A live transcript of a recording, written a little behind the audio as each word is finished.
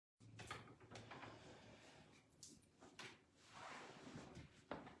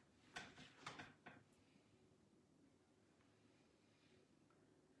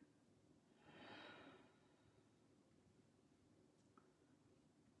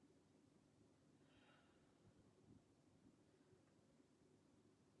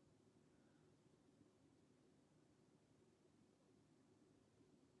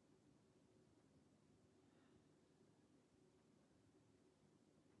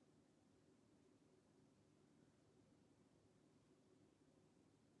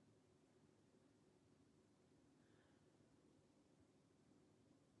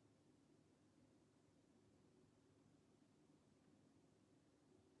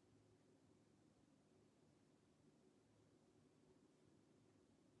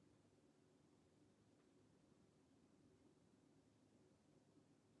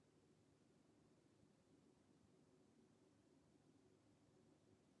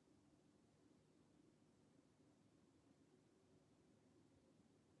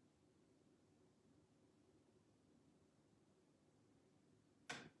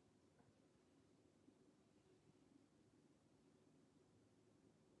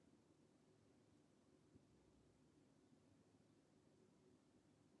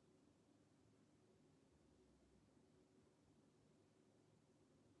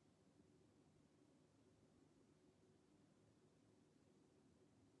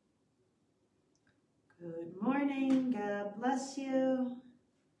Good morning. God bless you.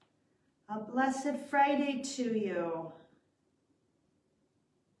 A blessed Friday to you.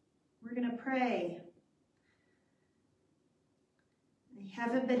 We're going to pray. I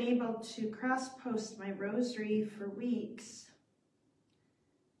haven't been able to cross-post my rosary for weeks,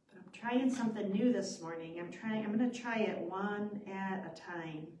 but I'm trying something new this morning. I'm going to try it one at a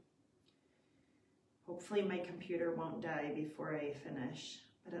time. Hopefully my computer won't die before I finish,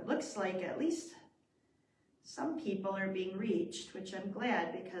 but it looks like at least some people are being reached, which I'm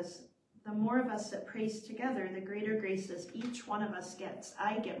glad, because the more of us that prays together, the greater graces each one of us gets.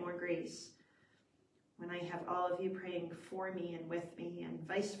 I get more grace when I have all of you praying for me and with me, and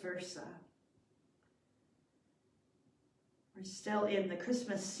vice versa. We're still in the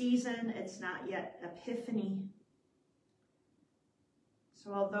Christmas season. It's not yet Epiphany.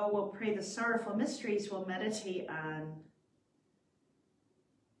 So although we'll pray the sorrowful mysteries, we'll meditate on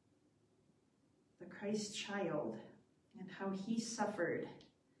the Christ child and how he suffered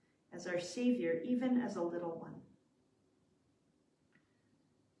as our Savior, even as a little one.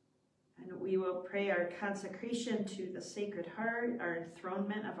 And we will pray our consecration to the Sacred Heart, our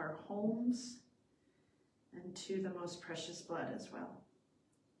enthronement of our homes, and to the most precious blood as well.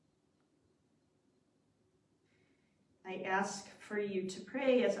 I ask for you to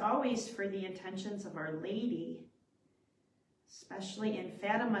pray, as always, for the intentions of Our Lady. Especially in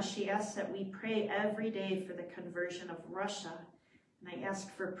Fatima, she asks that we pray every day for the conversion of Russia. And I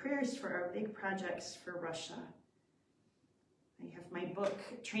ask for prayers for our big projects for Russia. I have my book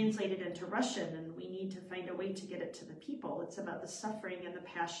translated into Russian, and we need to find a way to get it to the people. It's about the suffering and the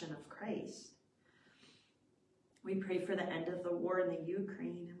passion of Christ. We pray for the end of the war in the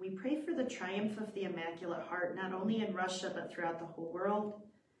Ukraine, and we pray for the triumph of the Immaculate Heart, not only in Russia, but throughout the whole world,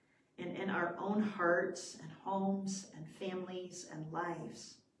 and in our own hearts and homes and families and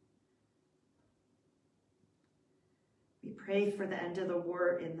lives. We pray for the end of the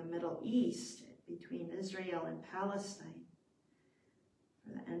war in the Middle East between Israel and Palestine,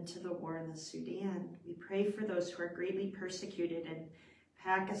 for the end to the war in the Sudan. We pray for those who are greatly persecuted in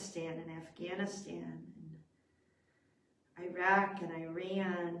Pakistan and Afghanistan, and Iraq and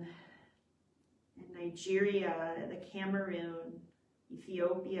Iran, and Nigeria, the Cameroon,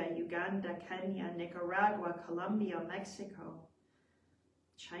 Ethiopia, Uganda, Kenya, Nicaragua, Colombia, Mexico,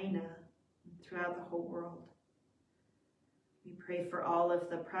 China, and throughout the whole world. We pray for all of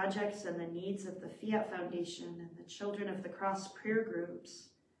the projects and the needs of the Fiat Foundation and the Children of the Cross prayer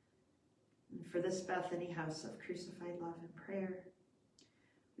groups, and for this Bethany House of Crucified Love and Prayer.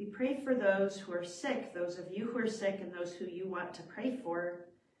 We pray for those who are sick, those of you who are sick and those who you want to pray for.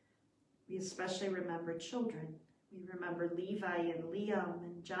 We especially remember children. We remember Levi and Liam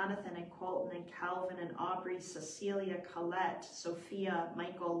and Jonathan and Colton and Calvin and Aubrey, Cecilia, Colette, Sophia,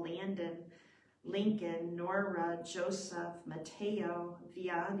 Michael, Landon, Lincoln, Nora, Joseph, Mateo,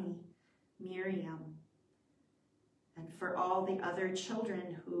 Vianney, Miriam, and for all the other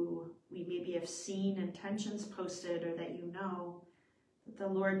children who we maybe have seen intentions posted or that you know, that the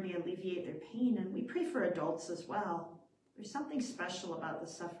Lord may alleviate their pain. And we pray for adults as well. There's something special about the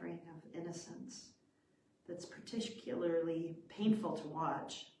suffering of innocence that's particularly painful to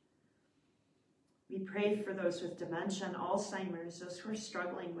watch. We pray for those with dementia and Alzheimer's, those who are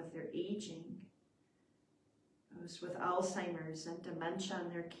struggling with their aging, those with Alzheimer's and dementia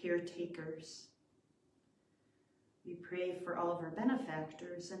and their caretakers. We pray for all of our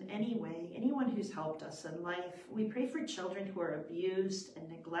benefactors in any way, anyone who's helped us in life. We pray for children who are abused and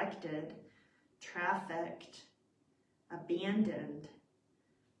neglected, trafficked, abandoned.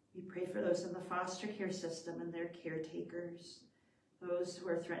 We pray for those in the foster care system and their caretakers, those who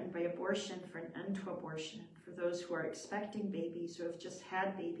are threatened by abortion for an end to abortion, for those who are expecting babies, who have just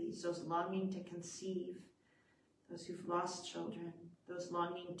had babies, those longing to conceive, those who've lost children, those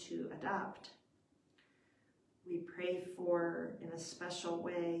longing to adopt. We pray for, in a special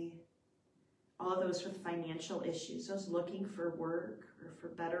way, all of those with financial issues, those looking for work or for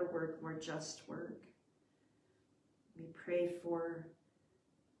better work, more just work. We pray for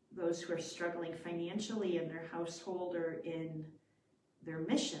those who are struggling financially in their household or in their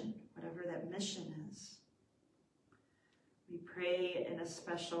mission, whatever that mission is. We pray in a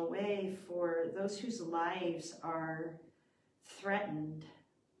special way for those whose lives are threatened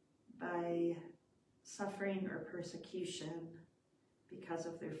by suffering or persecution because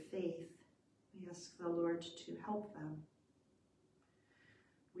of their faith. We ask the Lord to help them.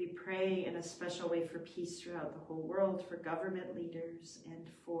 We pray in a special way for peace throughout the whole world, for government leaders and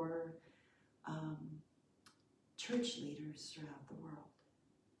for church leaders throughout the world.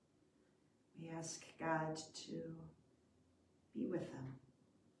 We ask God to be with them,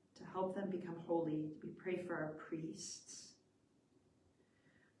 to help them become holy. We pray for our priests.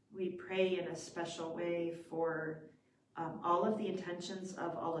 We pray in a special way for all of the intentions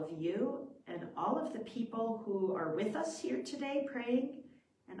of all of you and all of the people who are with us here today praying,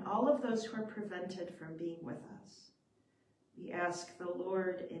 and all of those who are prevented from being with us. We ask the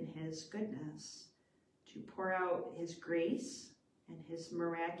Lord in his goodness to pour out his grace and his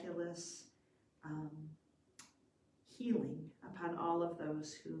miraculous healing upon all of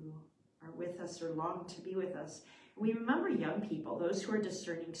those who are with us or long to be with us. And we remember young people, those who are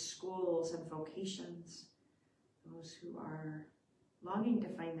discerning schools and vocations, those who are longing to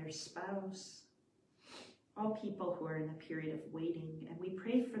find their spouse, all people who are in a period of waiting. And we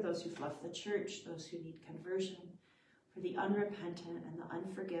pray for those who've left the church, those who need conversion, for the unrepentant and the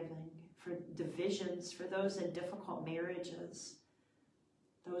unforgiving, for divisions, for those in difficult marriages,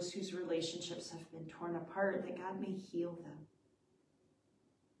 those whose relationships have been torn apart, that God may heal them.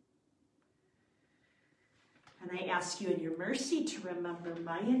 And I ask you in your mercy to remember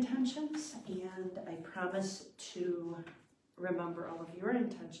my intentions, and I promise to remember all of your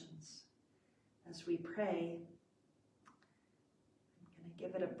intentions as we pray. I'm going to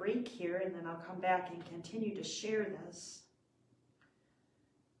give it a break here, and then I'll come back and continue to share this.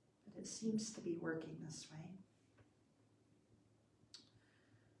 But it seems to be working this way.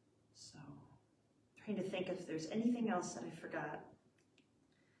 So, trying to think if there's anything else that I forgot.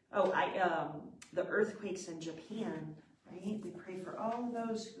 Oh, the earthquakes in Japan, right? We pray for all of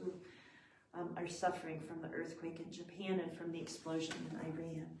those who are suffering from the earthquake in Japan and from the explosion in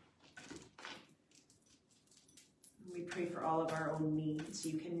Iran. We pray for all of our own needs.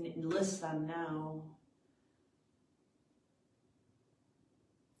 You can list them now.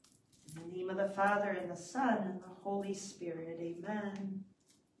 In the name of the Father, and the Son, and the Holy Spirit, amen.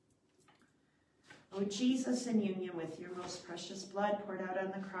 O Jesus, in union with your most precious blood poured out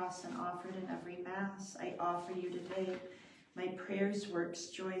on the cross and offered in every Mass, I offer you today my prayers, works,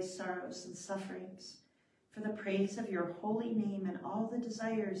 joys, sorrows, and sufferings, for the praise of your holy name and all the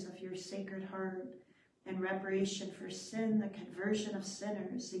desires of your sacred heart, and reparation for sin, the conversion of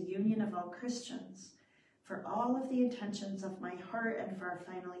sinners, the union of all Christians, for all of the intentions of my heart, and for our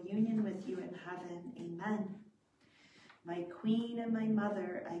final union with you in heaven. Amen. My Queen and my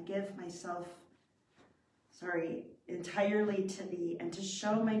Mother, I give myself entirely to thee, and to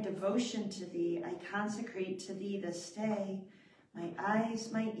show my devotion to thee, I consecrate to thee this day my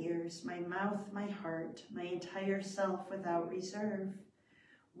eyes, my ears, my mouth, my heart, my entire self without reserve.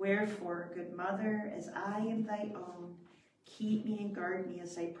 Wherefore, good Mother, as I am thy own, keep me and guard me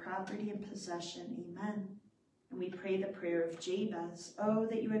as thy property and possession. Amen. And we pray the prayer of Jabez. Oh,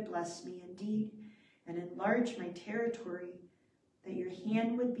 that you would bless me indeed, and enlarge my territory, that your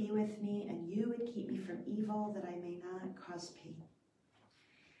hand would be with me, and you would keep me from evil, that I may not cause pain.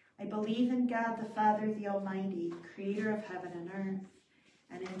 I believe in God the Father, the Almighty, creator of heaven and earth,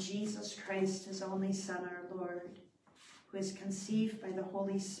 and in Jesus Christ, his only Son, our Lord, who is conceived by the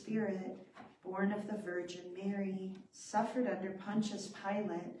Holy Spirit, born of the Virgin Mary, suffered under Pontius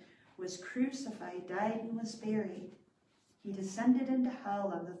Pilate, was crucified, died, and was buried. He descended into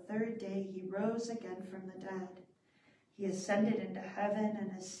hell. On the third day he rose again from the dead. He ascended into heaven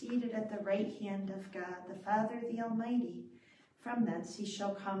and is seated at the right hand of God, the Father, the Almighty. From thence he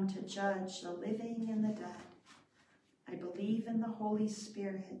shall come to judge the living and the dead. I believe in the Holy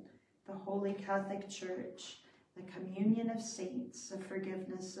Spirit, the Holy Catholic Church, the communion of saints, the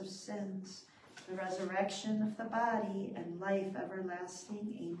forgiveness of sins, the resurrection of the body, and life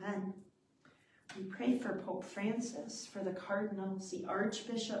everlasting. Amen. We pray for Pope Francis, for the cardinals, the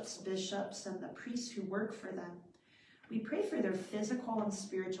archbishops, bishops, and the priests who work for them. We pray for their physical and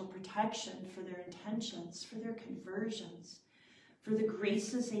spiritual protection, for their intentions, for their conversions, for the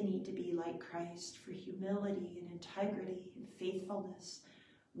graces they need to be like Christ, for humility and integrity and faithfulness,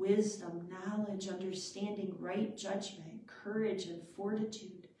 wisdom, knowledge, understanding, right judgment, courage and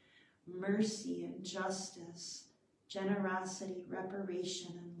fortitude, mercy and justice, generosity,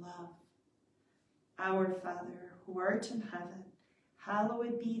 reparation, and love. Our Father, who art in heaven,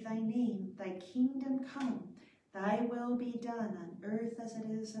 hallowed be thy name. Thy kingdom come. Thy will be done on earth as it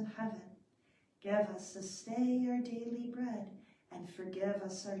is in heaven. Give us this day our daily bread, and forgive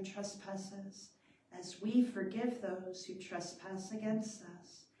us our trespasses, as we forgive those who trespass against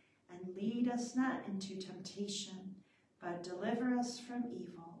us. And lead us not into temptation, but deliver us from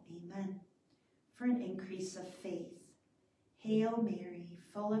evil. Amen. For an increase of faith. Hail Mary,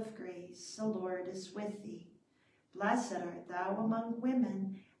 full of grace, the Lord is with thee. Blessed art thou among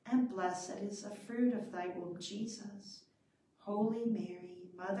women, and blessed is the fruit of thy womb, Jesus. Holy Mary,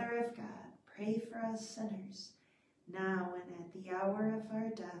 Mother of God, pray for us sinners, now and at the hour of our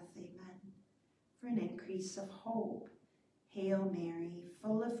death. Amen. For an increase of hope. Hail Mary,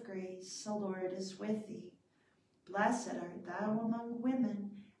 full of grace, the Lord is with thee. Blessed art thou among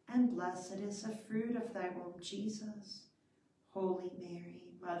women, and blessed is the fruit of thy womb, Jesus. Holy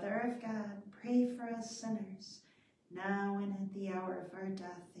Mary, Mother of God, pray for us sinners, now and at the hour of our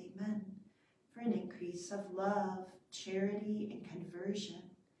death. Amen. For an increase of love, charity, and conversion.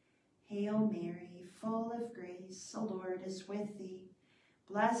 Hail Mary, full of grace, the Lord is with thee.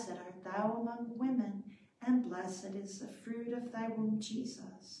 Blessed art thou among women, and blessed is the fruit of thy womb,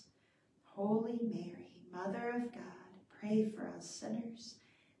 Jesus. Holy Mary, Mother of God, pray for us sinners,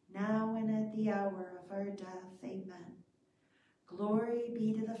 now and at the hour of our death. Amen. Glory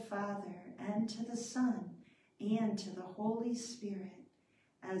be to the Father, and to the Son, and to the Holy Spirit,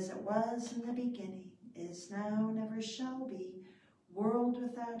 as it was in the beginning, is now, and ever shall be, world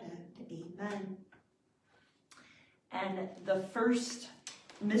without end. Amen. And the first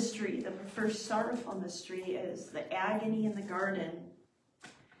mystery, the first sorrowful mystery, is the agony in the garden.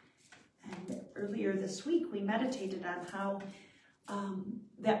 And earlier this week, we meditated on how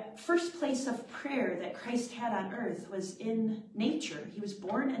that first place of prayer that Christ had on earth was in nature. He was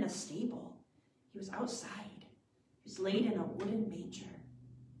born in a stable. He was outside. He was laid in a wooden manger.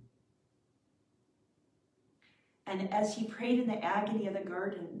 And as he prayed in the agony of the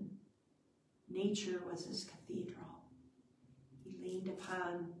garden, nature was his cathedral. He leaned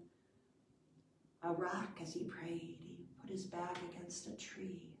upon a rock as he prayed. He put his back against a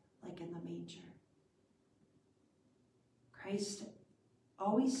tree, like in the manger. Christ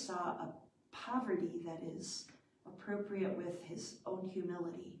always saw a poverty that is appropriate with his own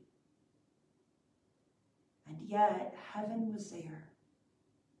humility. And yet, heaven was there.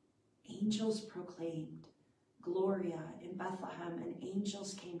 Angels proclaimed Gloria in Bethlehem, and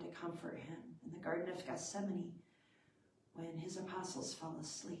angels came to comfort him in the Garden of Gethsemane when his apostles fell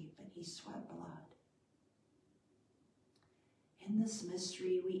asleep and he sweat blood. In this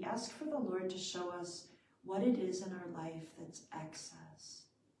mystery, we ask for the Lord to show us what it is in our life that's excess,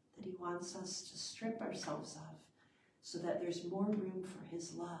 that he wants us to strip ourselves of so that there's more room for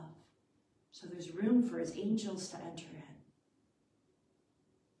his love, so there's room for his angels to enter in,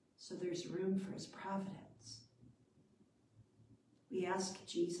 so there's room for his providence. We ask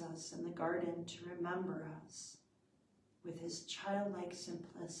Jesus in the garden to remember us with his childlike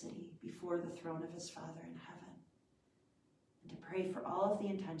simplicity before the throne of his Father in heaven, and to pray for all of the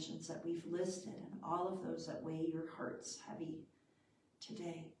intentions that we've listed and all of those that weigh your hearts heavy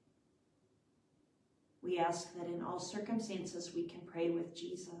today. We ask that in all circumstances we can pray with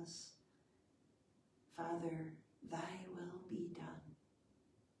Jesus, Father, thy will be done.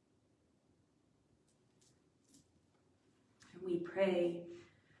 And we pray,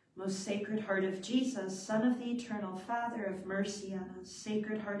 Most Sacred Heart of Jesus, Son of the Eternal Father, have mercy on us.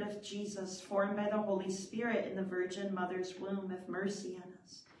 Sacred Heart of Jesus, formed by the Holy Spirit in the Virgin Mother's womb, have mercy on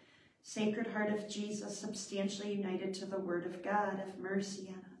us. Sacred Heart of Jesus, substantially united to the Word of God, have mercy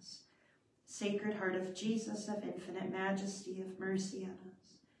on us. Sacred Heart of Jesus, of infinite majesty, have mercy on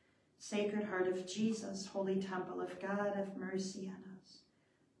us. Sacred Heart of Jesus, Holy Temple of God, have mercy on us.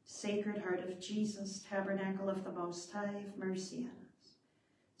 Sacred Heart of Jesus, Tabernacle of the Most High, have mercy on us.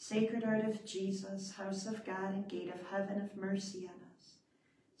 Sacred Heart of Jesus, House of God and Gate of Heaven, have mercy on us.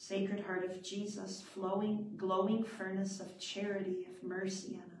 Sacred Heart of Jesus, glowing furnace of charity, have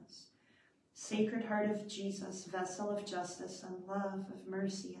mercy on us. Sacred Heart of Jesus, Vessel of justice and love, have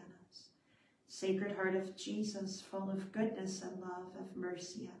mercy on us. Sacred Heart of Jesus, full of goodness and love, have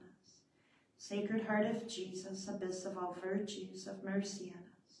mercy on us. Sacred Heart of Jesus, abyss of all virtues, have mercy on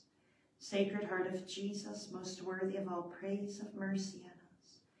us. Sacred Heart of Jesus, most worthy of all praise, have mercy on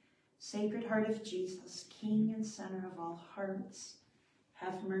us. Sacred Heart of Jesus, King and center of all hearts,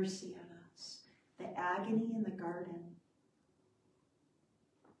 have mercy on us. The agony in the garden.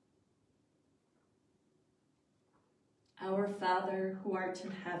 Our Father, who art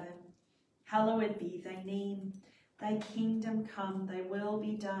in heaven, hallowed be thy name. Thy kingdom come, thy will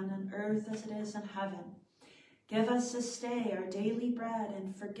be done on earth as it is in heaven. Give us this day our daily bread,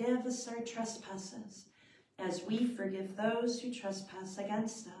 and forgive us our trespasses, as we forgive those who trespass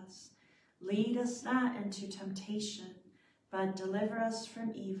against us. Lead us not into temptation, but deliver us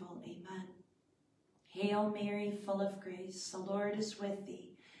from evil. Amen. Hail Mary, full of grace, the Lord is with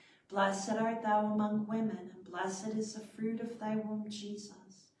thee. Blessed art thou among women, and blessed is the fruit of thy womb, Jesus.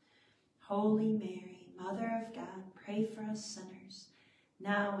 Holy Mary, Mother of God, pray for us sinners,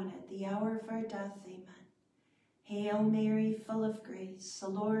 now and at the hour of our death. Amen. Hail Mary, full of grace, the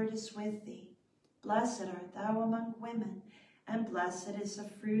Lord is with thee. Blessed art thou among women, and blessed is the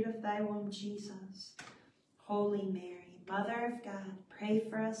fruit of thy womb, Jesus. Holy Mary, Mother of God, pray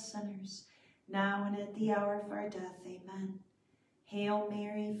for us sinners, now and at the hour of our death. Amen. Hail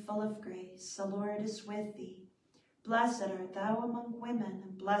Mary, full of grace, the Lord is with thee. Blessed art thou among women,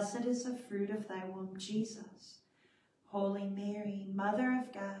 and blessed is the fruit of thy womb, Jesus. Holy Mary, Mother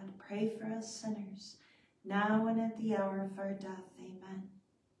of God, pray for us sinners, now and at the hour of our death. Amen.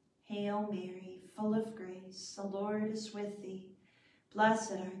 Hail Mary, full of grace, the Lord is with thee.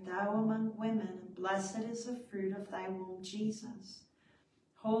 Blessed art thou among women, and blessed is the fruit of thy womb, Jesus.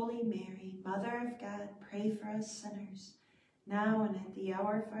 Holy Mary, Mother of God, pray for us sinners, now and at the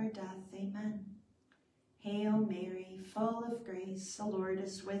hour of our death. Amen. Hail Mary, full of grace, the Lord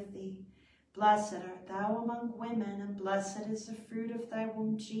is with thee. Blessed art thou among women, and blessed is the fruit of thy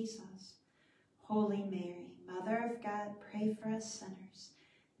womb, Jesus. Holy Mary, Mother of God, pray for us sinners,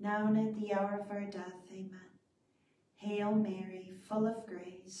 now and at the hour of our death. Amen. Hail Mary, full of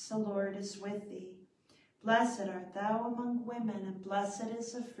grace, the Lord is with thee. Blessed art thou among women, and blessed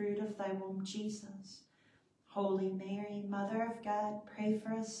is the fruit of thy womb, Jesus. Holy Mary, Mother of God, pray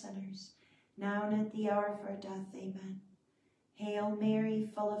for us sinners, now and at the hour of our death. Amen. Hail Mary,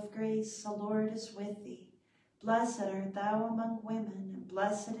 full of grace, the Lord is with thee. Blessed art thou among women, and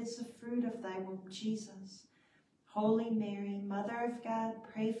blessed is the fruit of thy womb, Jesus. Holy Mary, Mother of God,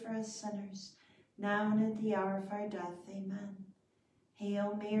 pray for us sinners, now and at the hour of our death. Amen.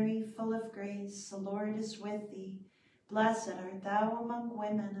 Hail Mary, full of grace, the Lord is with thee. Blessed art thou among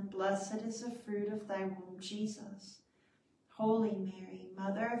women, and blessed is the fruit of thy womb, Jesus. Holy Mary,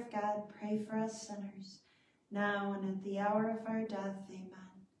 Mother of God, pray for us sinners, now and at the hour of our death.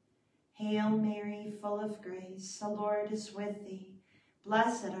 Amen. Hail Mary, full of grace, the Lord is with thee.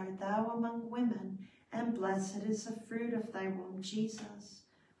 Blessed art thou among women, and blessed is the fruit of thy womb, Jesus.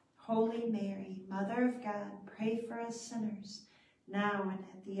 Holy Mary, Mother of God, pray for us sinners, now and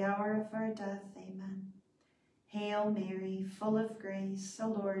at the hour of our death. Amen. Hail Mary, full of grace, the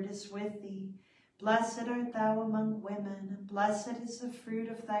Lord is with thee. Blessed art thou among women, and blessed is the fruit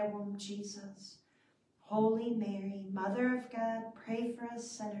of thy womb, Jesus. Holy Mary, Mother of God, pray for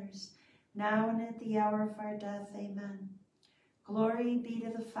us sinners, now and at the hour of our death. Amen. Glory be to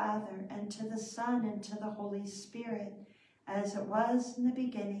the Father, and to the Son, and to the Holy Spirit, as it was in the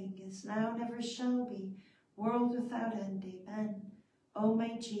beginning, is now, and ever shall be, world without end. Amen. O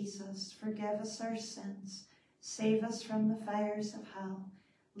my Jesus, forgive us our sins, save us from the fires of hell,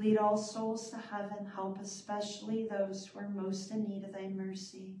 lead all souls to heaven, help especially those who are most in need of thy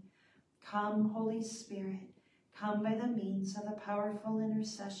mercy. Come, Holy Spirit, come by the means of the powerful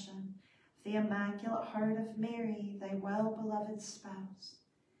intercession of the Immaculate Heart of Mary, thy well-beloved spouse.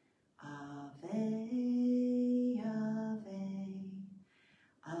 Ave, Ave,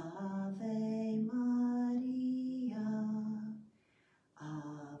 Ave Maria,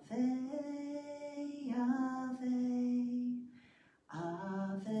 Ave, Ave,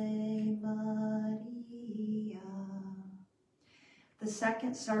 Ave Maria. The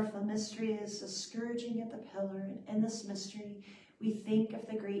second sorrowful mystery is the scourging at the pillar, and in this mystery we think of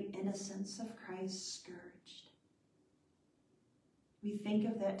the great innocence of Christ scourged. We think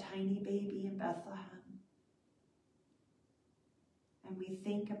of that tiny baby in Bethlehem, and we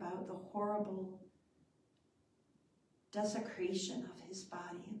think about the horrible desecration of his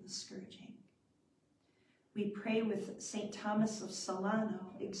body in the scourging. We pray with St. Thomas of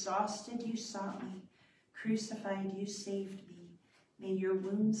Solano, exhausted you sought me, crucified you saved me, may your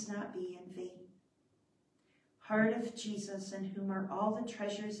wounds not be in vain. Heart of Jesus, in whom are all the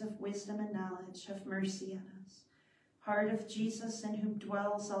treasures of wisdom and knowledge, have mercy on us. Heart of Jesus, in whom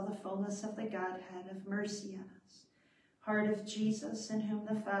dwells all the fullness of the Godhead, have mercy on us. Heart of Jesus, in whom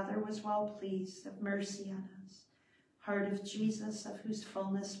the Father was well pleased, have mercy on us. Heart of Jesus, of whose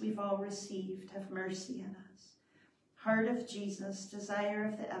fullness we've all received, have mercy on us. Heart of Jesus, desire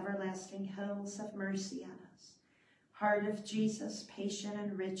of the everlasting hills, have mercy on us. Heart of Jesus, patient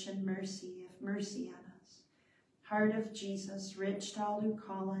and rich in mercy, have mercy on us. Heart of Jesus, rich to all who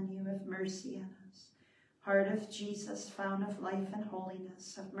call on you, have mercy on us. Heart of Jesus, fount of life and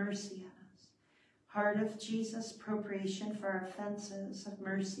holiness, have mercy on us. Heart of Jesus, propitiation for our offenses, have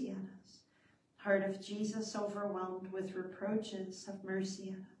mercy on us. Heart of Jesus, overwhelmed with reproaches, have mercy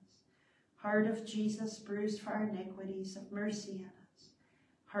on us. Heart of Jesus, bruised for our iniquities, have mercy on us.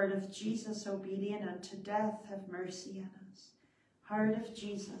 Heart of Jesus, obedient unto death, have mercy on us. Heart of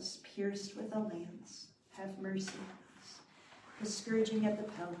Jesus, pierced with a lance, have mercy on us. The scourging at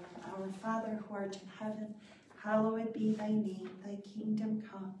the pillar. Our Father, who art in heaven, hallowed be thy name. Thy kingdom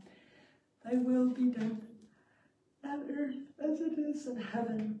come, thy will be done, on earth as it is in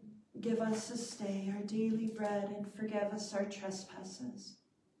heaven. Give us this day our daily bread, and forgive us our trespasses,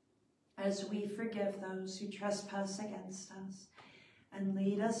 as we forgive those who trespass against us. And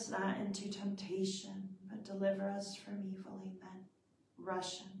lead us not into temptation, but deliver us from evil. Amen.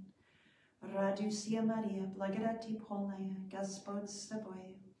 Russian. Radusia Maria, blagodati polnaya, Gospod s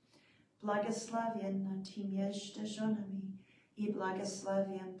tobою. Благословенна ты между женами, и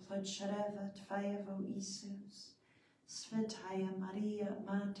благословен плод чрева Твоего, Иисус. Святая Мария,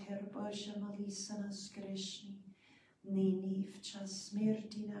 Матерь Божия, молись за нас грешных, ныне в час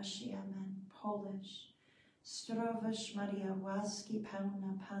смерти нашей. Амен. Polish. Zdrowaś Maria, łaski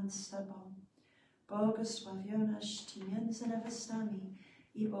pełna, Pan z Tobą, błogosławionaś Ty między niewiastami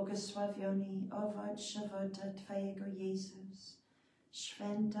i błogosławiony owoc żywota Twojego, Jezus.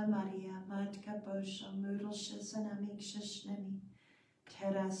 Święta Maria, Matka Boża, módl się za nami grzesznymi,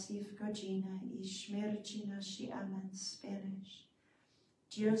 teraz i w godzinę i śmierci naszej. Amen. Spanish.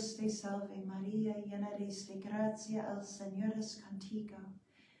 Dios te salve Maria, llena eres de gracia, el Señor es contigo.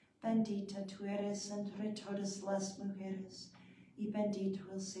 Bendita tú eres entre todas las mujeres, y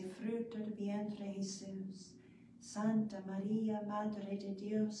bendito es el fruto de tu vientre, Jesús. Santa María, Madre de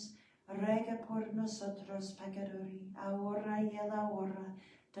Dios, ruega por nosotros pecadores, ahora y a la hora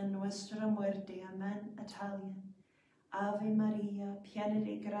de nuestra muerte. Amén. Italian. Ave Maria, piena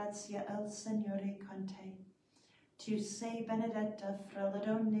de gracia, el Señor es contigo. Tu sei benedetta fra le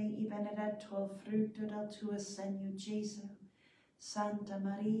donne, y benedetto il frutto del tuo seno, Gesù. Santa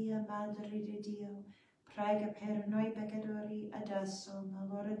Maria, Madre di Dio, prega per noi peccatori, adesso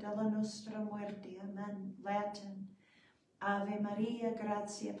nell'ora della nostra muerte. Amen. Latin. Ave Maria,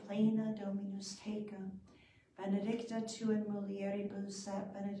 gratia plena, Dominus tecum, benedicta tu in mulieribus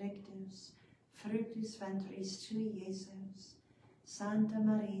et benedictus fructus ventris tui, Iesus. Santa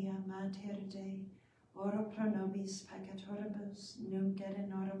Maria, Mater Dei, ora pro nobis peccatoribus, nunc et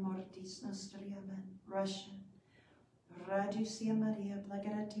in hora mortis nostri. Amen. Russian. Radusia Maria,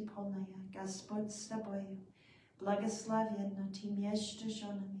 blagodati polnaya, Gospod s tobою, благословенна ты между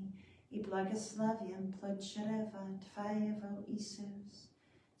женами, и благословен плод чрева Твоего, Иисус.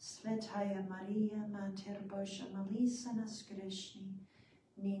 Святая Мария, Матерь Божия, молись за нас грешных,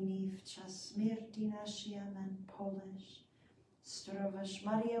 ныне в час смерти нашей. Amen. Polish. Zdrowaś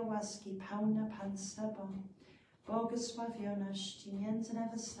Maria, łaski pełna, Pan z Tobą, błogosławionaś Ty między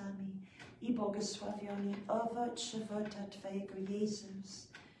niewiastami, i błogosławiony owoc żywota Twojego,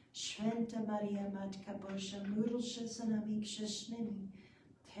 Jezus. Święta Maria, Matka Boża, módl się za nami grzesznymi,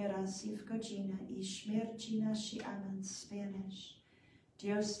 teraz i w godzinę i śmierci naszej. Amen. Spanish.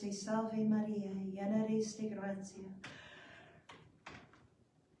 Dios te salve Maria, llena eres de gracia,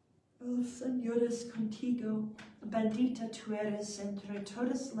 el Señor es contigo, bendita tú eres entre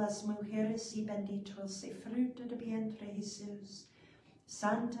todas las mujeres, y bendito es el fruto de tu vientre, Jesús.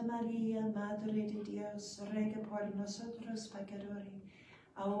 Santa María, Madre de Dios, ruega por nosotros pecadores,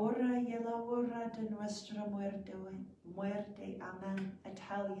 ahora y en la hora de nuestra muerte. Amen.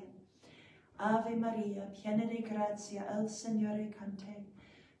 Italian. Ave Maria, piena de gracia, el Señor es contigo.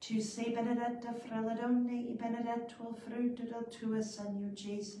 Tu sei benedetta fra le donne, y benedetto il frutto del tuo seno,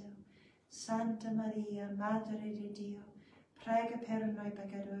 Gesù. Santa Maria, Madre de Dio, prega per noi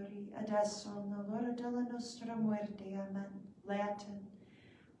peccatori, adesso nell'ora della nostra muerte. Amen. Latin.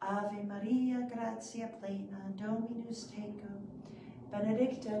 Ave Maria, gratia plena, Dominus tecum,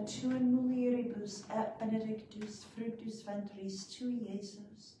 benedicta tu in mulieribus, et benedictus fructus ventris tui,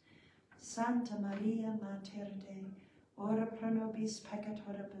 Iesus. Santa Maria, Mater Dei, ora pro nobis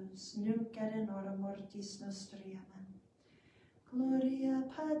peccatoribus, nunc et in hora mortis nostri. Amen. Gloria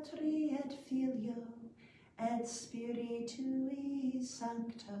Patri et Filio et Spiritui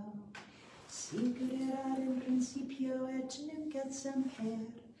Sancto, sic ut erat in principio et nunc et semper,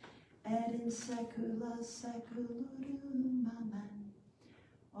 et in saecula saeculorum. Amen.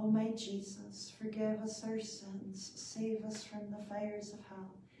 O my Jesus, forgive us our sins, save us from the fires of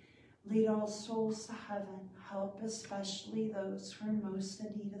hell, lead all souls to heaven, help especially those who are most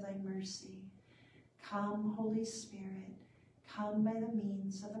in need of thy mercy. Come, Holy Spirit, come by the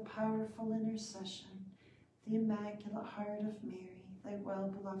means of the powerful intercession, the Immaculate Heart of Mary, thy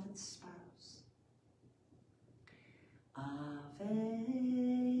well-beloved spouse. Ave,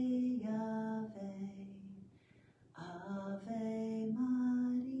 Ave, Ave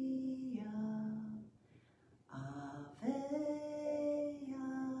Maria, Ave,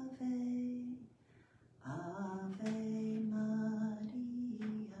 Ave, Ave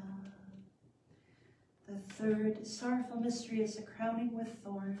Maria. The third sorrowful mystery is the crowning with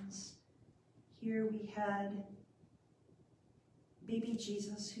thorns. Here we had baby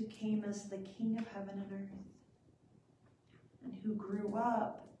Jesus, who came as the King of heaven and earth, and who grew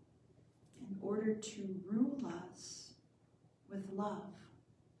up in order to rule us with love,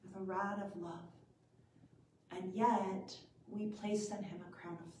 with a a rod of love. And yet, we placed on him a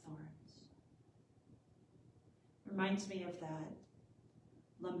crown of thorns. Reminds me of that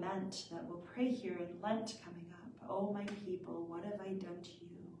lament that we'll pray here in Lent coming up. Oh, my people, what have I done to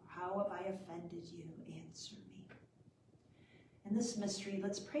you? How have I offended you? Answer me. In this mystery,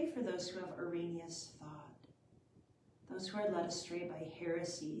 let's pray for those who have erroneous thought, those who are led astray by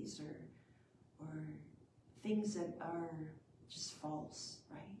heresies or things that are just false,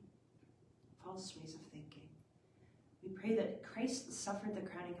 right? False ways of thinking. We pray that Christ suffered the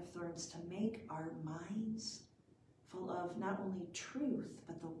crowning of thorns to make our minds full of not only truth,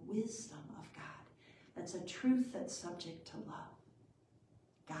 but the wisdom of God. That's a truth that's subject to love.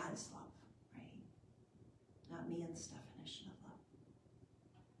 God's love, right? Not man's definition of love.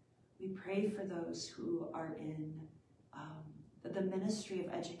 We pray for those who are in the ministry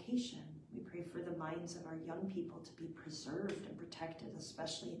of education. We pray for the minds of our young people to be preserved and protected,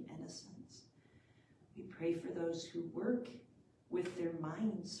 especially in innocence. We pray for those who work with their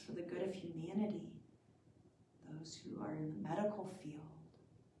minds for the good of humanity, those who are in the medical field,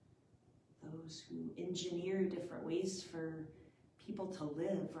 those who engineer different ways for people to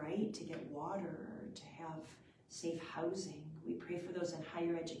live, right? To get water, or to have safe housing. We pray for those in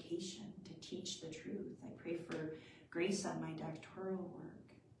higher education to teach the truth. I pray for grace on my doctoral work.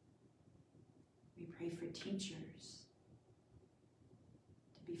 We pray for teachers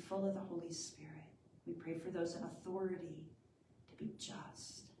to be full of the Holy Spirit. We pray for those in authority to be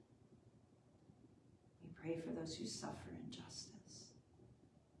just. We pray for those who suffer injustice.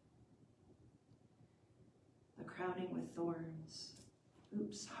 The crowning with thorns.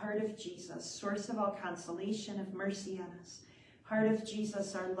 Heart of Jesus, source of all consolation, have mercy on us. Heart of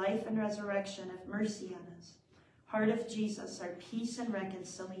Jesus, our life and resurrection, have mercy on us. Heart of Jesus, our peace and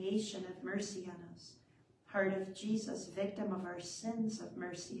reconciliation, have mercy on us. Heart of Jesus, victim of our sins, have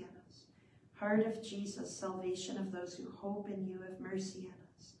mercy on us. Heart of Jesus, salvation of those who hope in you, have mercy on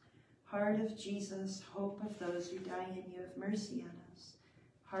us. Heart of Jesus, hope of those who die in you, have mercy on us.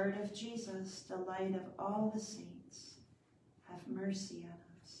 Heart of Jesus, delight of all the saints, have mercy on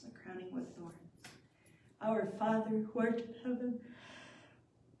us. A crowning with thorns. Our Father, who art in heaven,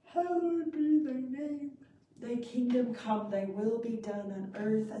 hallowed be thy name. Thy kingdom come, thy will be done on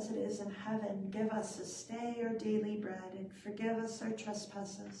earth as it is in heaven. Give us this day our daily bread, and forgive us our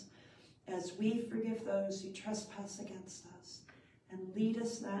trespasses, as we forgive those who trespass against us. And lead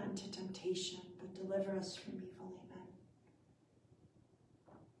us not into temptation, but deliver us from evil. Amen.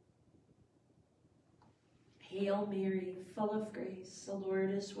 Hail Mary, full of grace, the Lord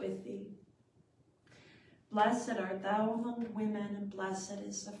is with thee. Blessed art thou among women, and blessed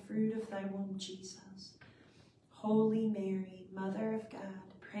is the fruit of thy womb, Jesus. Holy Mary, Mother of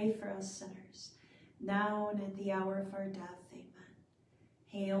God, pray for us sinners, now and at the hour of our death. Amen.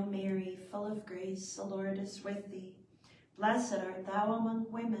 Hail Mary, full of grace, the Lord is with thee. Blessed art thou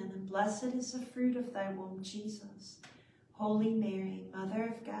among women, and blessed is the fruit of thy womb, Jesus. Holy Mary,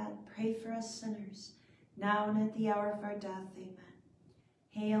 Mother of God, pray for us sinners, now and at the hour of our death. Amen.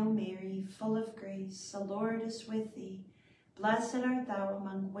 Hail Mary, full of grace, the Lord is with thee. Blessed art thou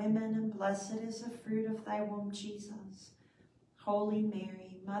among women, and blessed is the fruit of thy womb, Jesus. Holy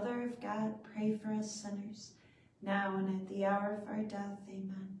Mary, Mother of God, pray for us sinners, now and at the hour of our death.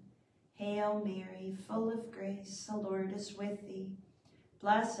 Amen. Hail Mary, full of grace, the Lord is with thee.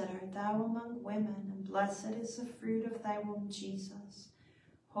 Blessed art thou among women, and blessed is the fruit of thy womb, Jesus.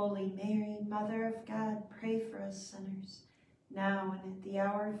 Holy Mary, Mother of God, pray for us sinners, now and at the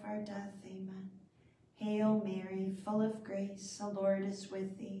hour of our death. Amen. Hail Mary, full of grace, the Lord is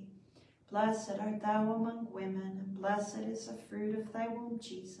with thee. Blessed art thou among women, and blessed is the fruit of thy womb,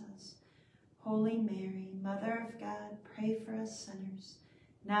 Jesus. Holy Mary, Mother of God, pray for us sinners,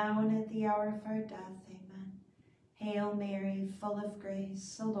 now and at the hour of our death. Amen. Hail Mary, full of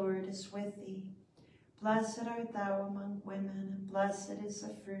grace, the Lord is with thee. Blessed art thou among women, and blessed is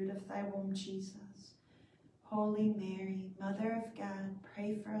the fruit of thy womb, Jesus. Holy Mary, Mother of God,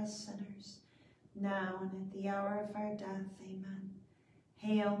 pray for us sinners, now and at the hour of our death. Amen.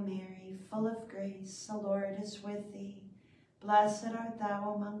 Hail Mary, full of grace, the Lord is with thee. Blessed art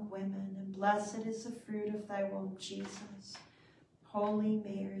thou among women, and blessed is the fruit of thy womb, Jesus. Holy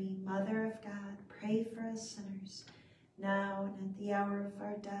Mary, Mother of God, pray for us sinners, now and at the hour of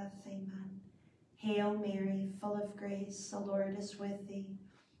our death. Amen. Hail Mary, full of grace, the Lord is with thee.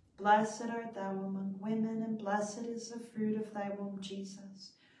 Blessed art thou among women, and blessed is the fruit of thy womb,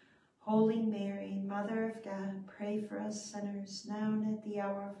 Jesus. Holy Mary, Mother of God, pray for us sinners, now and at the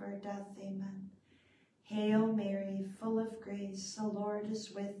hour of our death. Amen. Hail Mary, full of grace, the Lord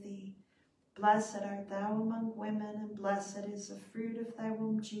is with thee. Blessed art thou among women, and blessed is the fruit of thy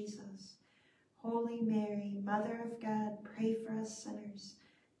womb, Jesus. Holy Mary, Mother of God, pray for us sinners,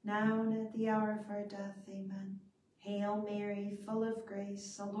 now and at the hour of our death. Amen. Hail Mary, full of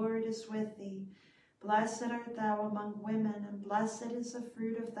grace, the Lord is with thee. Blessed art thou among women, and blessed is the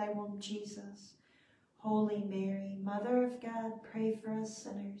fruit of thy womb, Jesus. Holy Mary, Mother of God, pray for us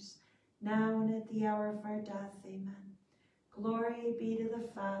sinners, now and at the hour of our death. Amen. Glory be to the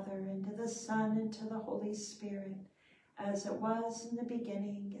Father, and to the Son, and to the Holy Spirit, as it was in the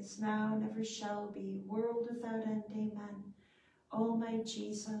beginning, is now, and ever shall be, world without end. Amen. O my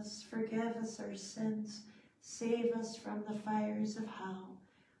Jesus, forgive us our sins, save us from the fires of hell,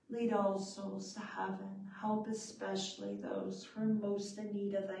 lead all souls to heaven, help especially those who are most in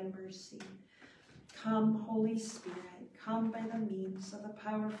need of thy mercy. Come, Holy Spirit, come by the means of the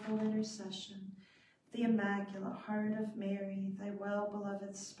powerful intercession, the Immaculate Heart of Mary, thy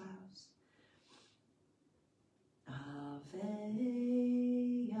well-beloved spouse. Ave,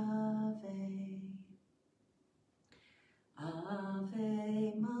 Ave,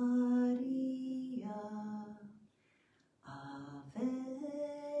 Ave Maria, Ave,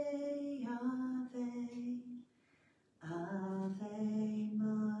 Ave, Ave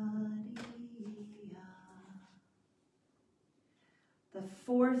Maria. The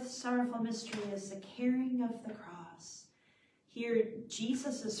fourth sorrowful mystery is the carrying of the cross. Here,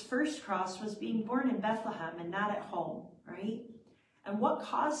 Jesus' first cross was being born in Bethlehem and not at home, right? And what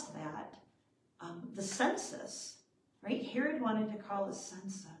caused that? The census, right? Herod wanted to call a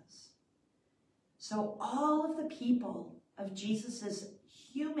census. So all of the people of Jesus'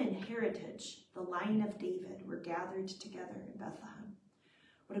 human heritage, the line of David, were gathered together in Bethlehem.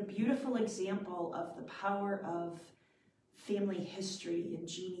 What a beautiful example of the power of family history and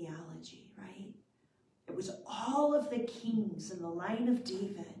genealogy, right? It was all of the kings in the line of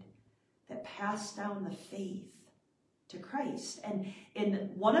David that passed down the faith to Christ. And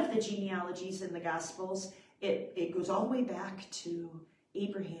in one of the genealogies in the Gospels, it goes all the way back to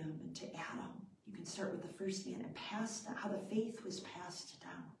Abraham and to Adam. You can start with the first man and pass down how the faith was passed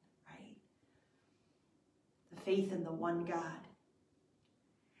down, right? The faith in the one God.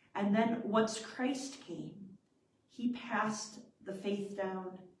 And then once Christ came, he passed the faith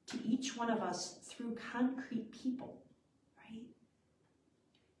down to each one of us through concrete people, right?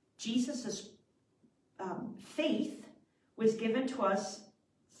 Jesus' faith was given to us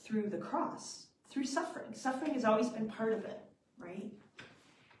through the cross, through suffering. Suffering has always been part of it, right?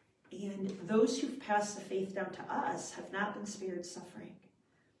 And those who've passed the faith down to us have not been spared suffering.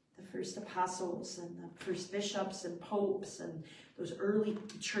 The first apostles and the first bishops and popes and those early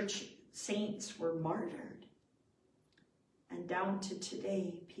church saints were martyred. And down to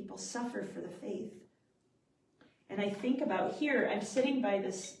today, people suffer for the faith. And I think about here, I'm sitting by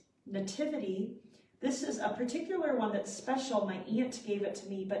this nativity. This is a particular one that's special. My aunt gave it to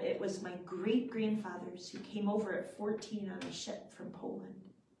me, but it was my great-grandfather's who came over at 14 on a ship from Poland.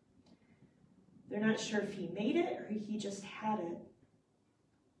 They're not sure if he made it or he just had it.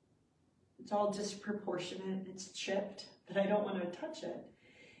 It's all disproportionate. It's chipped, but I don't want to touch it.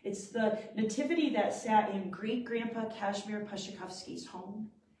 It's the nativity that sat in great-grandpa Kazimierz Paszykovski's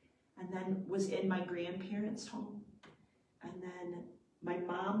home, and then was in my grandparents' home. And then my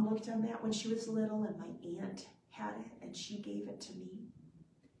mom looked on that when she was little, and my aunt had it, and she gave it to me.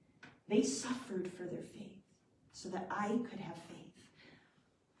 They suffered for their faith so that I could have faith.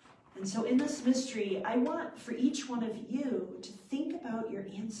 And so in this mystery, I want for each one of you to think about your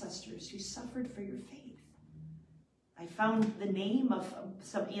ancestors who suffered for your faith. I found the name of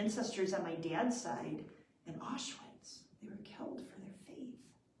some ancestors on my dad's side in Auschwitz. They were killed for their faith.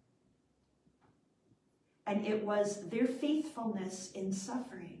 And it was their faithfulness in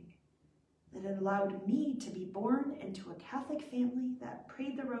suffering that allowed me to be born into a Catholic family that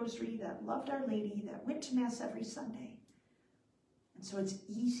prayed the Rosary, that loved Our Lady, that went to Mass every Sunday. And so it's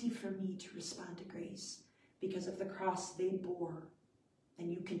easy for me to respond to grace because of the cross they bore.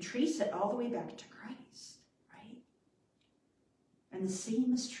 And you can trace it all the way back to Christ. And the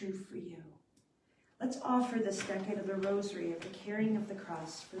same is true for you. Let's offer this decade of the Rosary of the carrying of the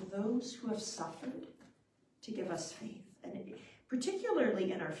cross for those who have suffered to give us faith. And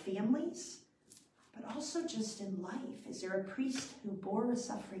particularly in our families, but also just in life. Is there a priest who bore a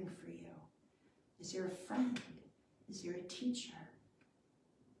suffering for you? Is there a friend? Is there a teacher?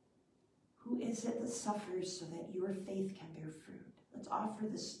 Who is it that suffers so that your faith can bear fruit? Let's offer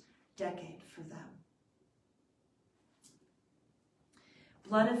this decade for them.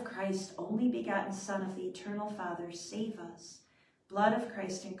 Blood of Christ, only begotten Son of the eternal Father, save us. Blood of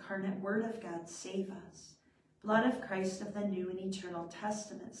Christ, incarnate Word of God, save us. Blood of Christ of the new and eternal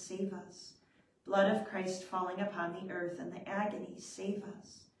testament, save us. Blood of Christ falling upon the earth in the agony, save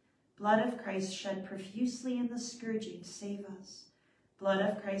us. Blood of Christ shed profusely in the scourging, save us. Blood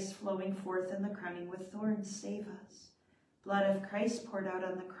of Christ flowing forth in the crowning with thorns, save us. Blood of Christ poured out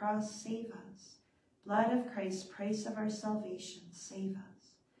on the cross, save us. Blood of Christ, price of our salvation, save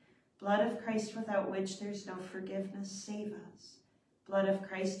us. Blood of Christ without which there's no forgiveness, save us. Blood of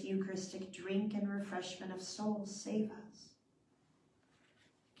Christ, Eucharistic drink and refreshment of souls, save us.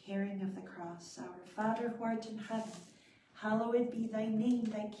 Carrying of the cross, our Father who art in heaven, hallowed be thy name,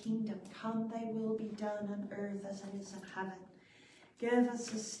 thy kingdom come, thy will be done on earth as it is in heaven. Give us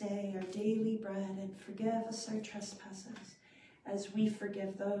this day our daily bread, and forgive us our trespasses, as we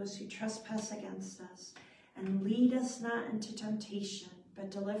forgive those who trespass against us. And lead us not into temptation, but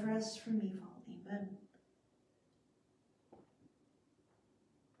deliver us from evil. Amen.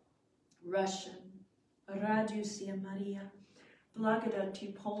 Russian. Radusia Maria,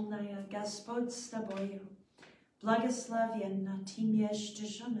 Благодатью полная, Господь с тобою, благословенна ты между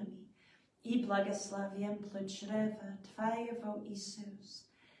женами, и благословен плод чрева Твоего, Иисус.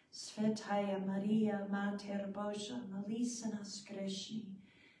 Святая Мария, Матерь Божия, молись за нас грешных,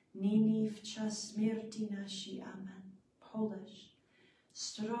 ныне и в час смерти нашей. Amen. Polish.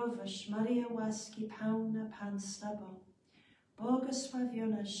 Zdrowaś Maria, łaski pełna, Pan z Tobą,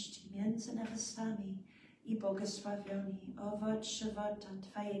 błogosławionaś Ty między niewiastami i błogosławiony owoc żywota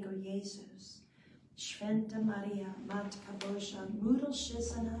Twojego, Jezus. Święta Maria, Matka Boża, módl się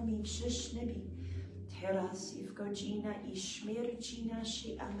za nami grzesznymi, teraz i w godzinę i śmierci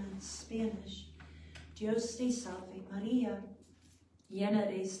naszej. Amen. Spanish. Dios te salve Maria, llena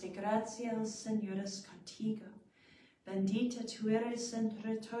eres de gracia, el Señor es contigo. Bendita tú eres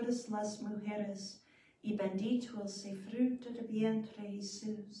entre todas las mujeres, y bendito es el fruto de vientre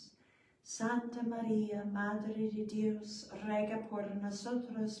Jesús. Santa María, Madre de Dios, ruega por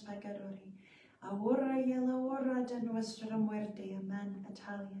nosotros pecadores, ahora y a la hora de nuestra muerte. Amén.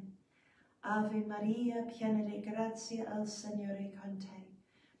 Italian. Ave Maria, piena de gracia, el Señor es contigo.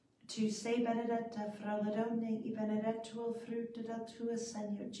 Tu sei benedetta fra le donne, e benedetto il frutto del tuo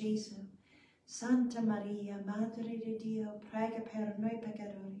seno, Gesù. Santa Maria, Madre de Dio, prega per noi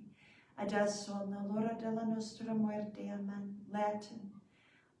peccatori, adesso nell'ora della nostra muerte. Amen. Latin.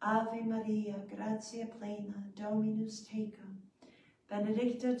 Ave Maria, gratia plena, Dominus tecum,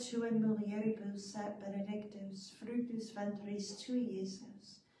 benedicta tu in mulieribus et benedictus fructus ventris tui,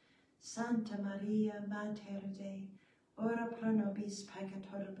 Iesus. Santa Maria, Mater Dei, ora pro nobis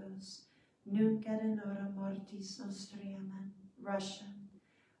peccatoribus, nunc et in hora mortis nostri. Amen. Russian.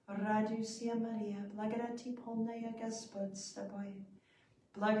 Radusia Maria, благодати полная, Господь с тобою,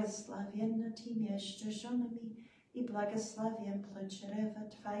 благословенна ты между женами, и благословен плод чрева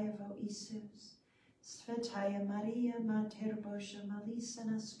Твоего, Иисус. Святая Мария, Матерь Божия, молись за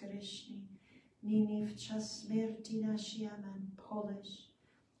нас грешных, ныне в час смерти нашей. Amen. Polish.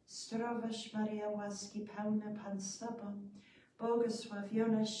 Zdrowaś Maria, łaski pełna, Pan z Tobą,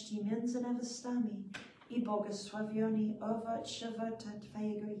 błogosławionaś Ty między niewiastami, i błogosławiony owoc żywota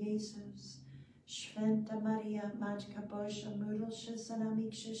Twojego, Jezus. Święta Maria, Matka Boża, módl się za nami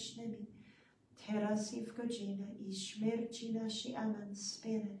grzesznymi, teraz i w godzinę i śmierci naszej. Amen.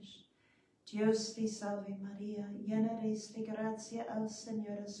 Spanish. Dios te salve Maria, llena eres de gracia, el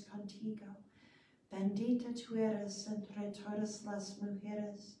Señor es contigo. Bendita tú eres entre todas las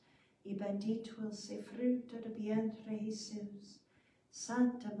mujeres, y bendito es el fruto de vientre Jesús.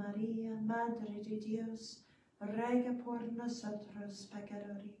 Santa María, Madre de Dios, ruega por nosotros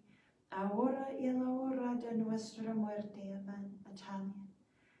pecadores, ahora y a la hora de nuestra muerte. Amen. Italian.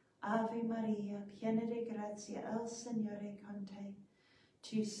 Ave Maria, piena de gracia, el Señor es contigo.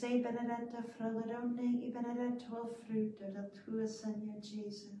 Tu sei benedetta fra le donne, e benedetto il frutto del tuo seno,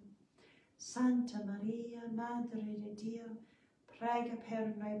 Gesù. Santa Maria, Madre de Dio, prega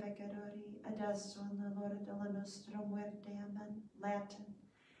per noi peccatori, adesso nell'ora della nostra muerte. Amen. Latin.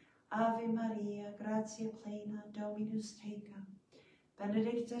 Ave Maria, gratia plena, Dominus tecum,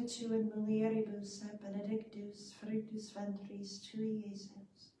 benedicta tu in mulieribus et benedictus fructus ventris tui,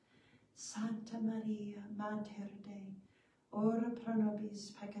 Iesus. Santa Maria, Mater Dei, ora pro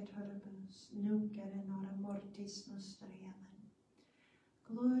nobis peccatoribus, nunc et in hora mortis nostri. Amen.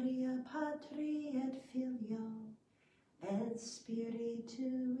 Gloria Patri et Filio et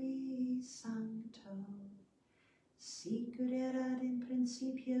Spiritui Sancto, sicut erat in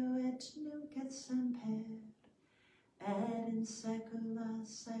principio et nunc et semper, et in saecula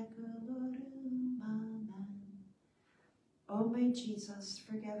saeculorum. Amen. O my Jesus,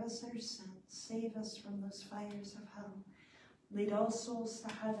 forgive us our sins, save us from those fires of hell. Lead all souls to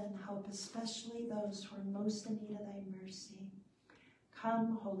heaven, help especially those who are most in need of thy mercy.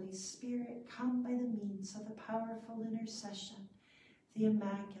 Come, Holy Spirit, come by the means of the powerful intercession, the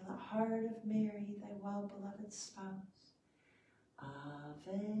Immaculate Heart of Mary, thy well-beloved spouse.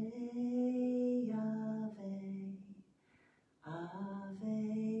 Ave, Ave,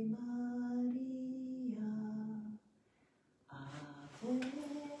 Ave Maria, Ave,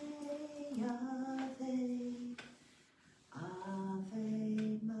 Ave,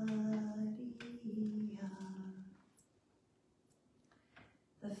 Ave Maria.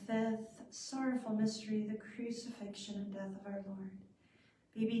 The fifth sorrowful mystery, the crucifixion and death of our Lord.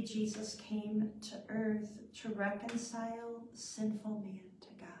 Baby Jesus came to earth to reconcile sinful man to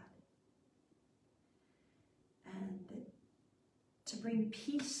God and to bring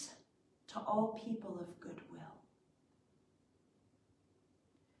peace to all people of goodwill.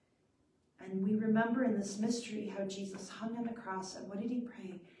 And we remember in this mystery how Jesus hung on the cross, and what did he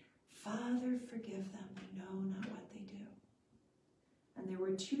pray? Father, forgive them, they know not what they do. And there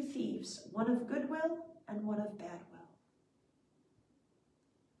were two thieves, one of goodwill and one of bad will.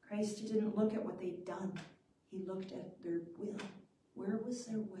 Christ didn't look at what they'd done. He looked at their will. Where was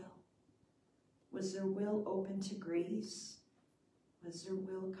their will? Was their will open to grace? Was their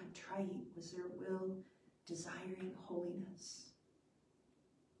will contrite? Was their will desiring holiness?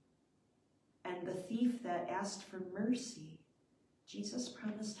 And the thief that asked for mercy, Jesus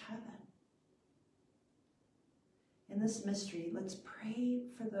promised heaven. In this mystery, let's pray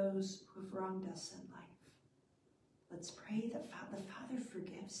for those who have wronged us in life. Let's pray that the Father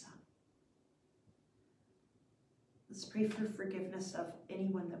forgives them. Let's pray for forgiveness of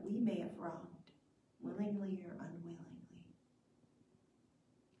anyone that we may have wronged, willingly or unwillingly.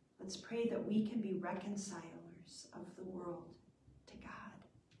 Let's pray that we can be reconcilers of the world to God.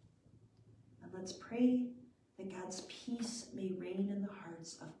 And let's pray that God's peace may reign in the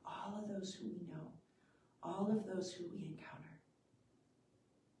hearts of all of those who we know, all of those who we encounter.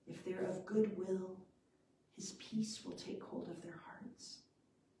 If they're of goodwill, his peace will take hold of their hearts.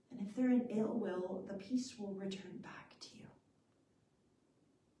 And if they're in ill will, the peace will return back to you.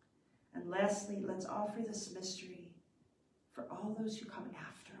 And lastly, let's offer this mystery for all those who come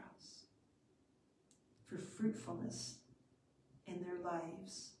after us, for fruitfulness in their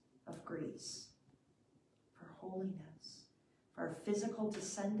lives of grace, for holiness, for our physical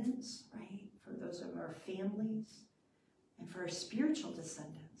descendants, right? For those of our families, and for our spiritual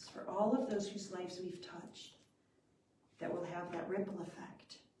descendants, for all of those whose lives we've touched, that will have that ripple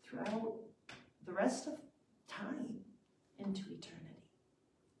effect throughout the rest of time into eternity.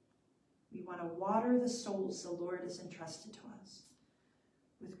 We want to water the souls the Lord has entrusted to us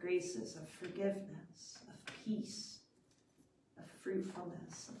with graces of forgiveness, of peace, of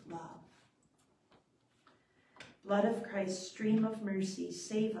fruitfulness, of love. Blood of Christ, stream of mercy,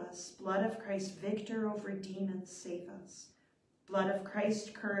 save us. Blood of Christ, victor over demons, save us. Blood of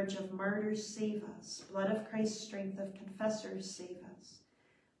Christ, courage of martyrs, save us. Blood of Christ, strength of confessors, save us.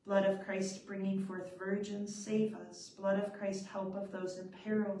 Blood of Christ, bringing forth virgins, save us. Blood of Christ, help of those in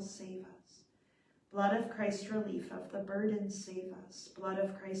peril, save us. Blood of Christ, relief of the burden, save us. Blood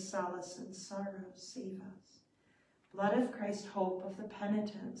of Christ, solace in sorrow, save us. Blood of Christ, hope of the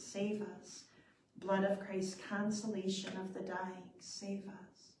penitent, save us. Blood of Christ, consolation of the dying, save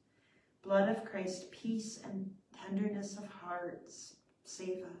us. Blood of Christ, peace and tenderness of hearts,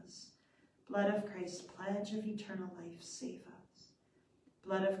 save us. Blood of Christ, pledge of eternal life, save us.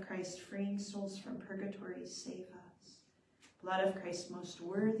 Blood of Christ, freeing souls from purgatory, save us. Blood of Christ, most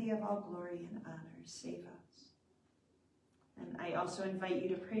worthy of all glory and honor, save us. And I also invite you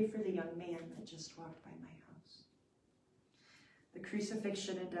to pray for the young man that just walked by my house. The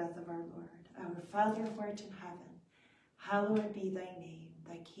crucifixion and death of our Lord. Our Father who art in heaven, hallowed be thy name.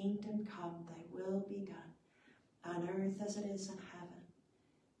 Thy kingdom come, thy will be done, on earth as it is in heaven.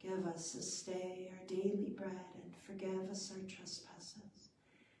 Give us this day our daily bread, and forgive us our trespasses,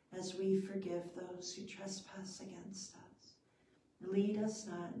 as we forgive those who trespass against us. Lead us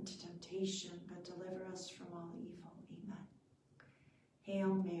not into temptation, but deliver us from all evil. Amen.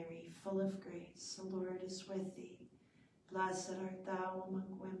 Hail Mary, full of grace, the Lord is with thee. Blessed art thou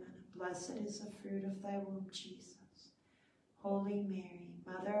among women, and blessed is the fruit of thy womb, Jesus. Holy Mary,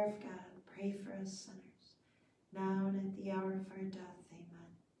 Mother of God, pray for us sinners, now and at the hour of our death.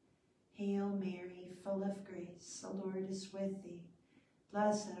 Amen. Hail Mary, full of grace, the Lord is with thee.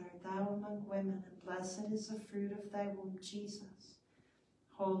 Blessed art thou among women, and blessed is the fruit of thy womb, Jesus.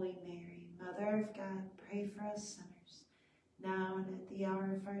 Holy Mary, Mother of God, pray for us sinners, now and at the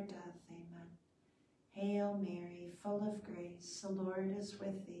hour of our death. Amen. Hail Mary, full of grace, the Lord is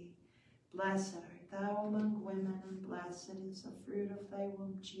with thee. Blessed art thou among women, and blessed is the fruit of thy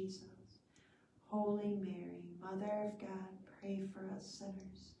womb, Jesus. Holy Mary, Mother of God, pray for us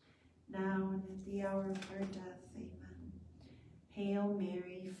sinners, now and at the hour of our death. Amen. Hail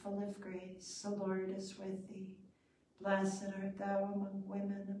Mary, full of grace, the Lord is with thee. Blessed art thou among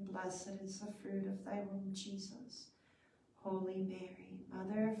women, and blessed is the fruit of thy womb, Jesus. Holy Mary,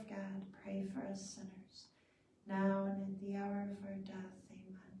 Mother of God, pray for us sinners, now and at the hour of our death.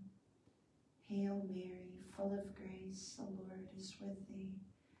 Amen. Hail Mary, full of grace, the Lord is with thee.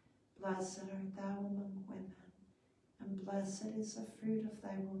 Blessed art thou among women, and blessed is the fruit of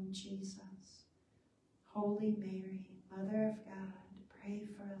thy womb, Jesus. Holy Mary, Mother of God, pray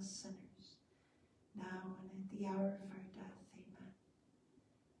for us sinners, now and at the hour of our death. Amen.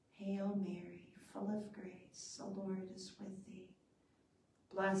 Hail Mary, full of grace, the Lord is with thee.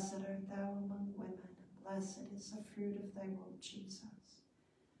 Blessed art thou among women, and blessed is the fruit of thy womb, Jesus.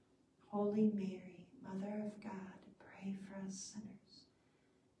 Holy Mary, Mother of God, pray for us sinners,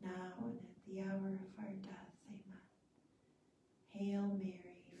 now and at the hour of our death. Amen. Hail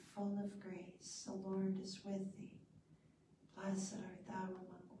Mary, full of grace, the Lord is with thee. Blessed art thou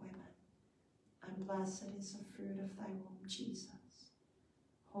among women, and blessed is the fruit of thy womb, Jesus.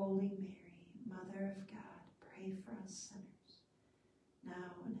 Holy Mary, Mother of God, pray for us sinners,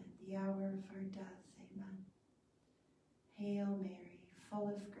 now and at the hour of our death. Amen. Hail Mary, full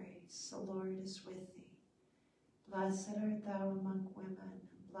of grace, the Lord is with thee. Blessed art thou among women,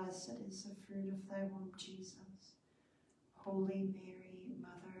 and blessed is the fruit of thy womb, Jesus. Holy Mary,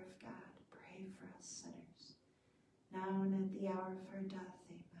 Mother of God, pray for us sinners, now and at the hour of our death.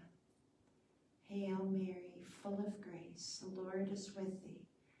 Amen. Hail Mary, full of grace, the Lord is with thee.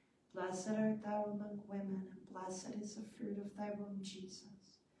 Blessed art thou among women, and blessed is the fruit of thy womb,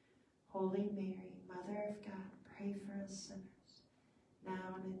 Jesus. Holy Mary, Mother of God, pray for us sinners,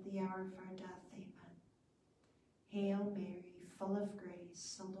 now and at the hour of our death. Amen. Hail Mary, full of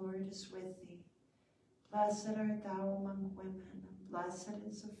grace, the Lord is with thee. Blessed art thou among women, and blessed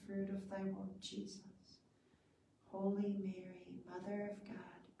is the fruit of thy womb, Jesus. Holy Mary, Mother of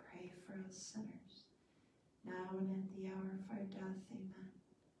God, pray for us sinners, now and at the hour of our death. Amen.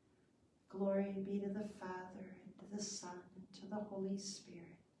 Glory be to the Father, and to the Son, and to the Holy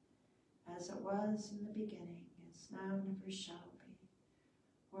Spirit, as it was in the beginning, is now, and ever shall be,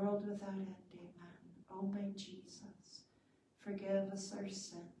 world without end. Amen. O my Jesus, forgive us our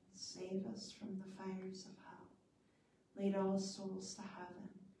sins, save us from the fires of hell. Lead all souls to heaven.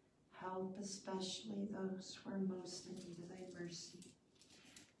 Help especially those who are most in need of thy mercy.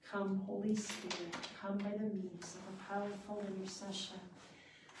 Come, Holy Spirit, come by the means of the powerful intercession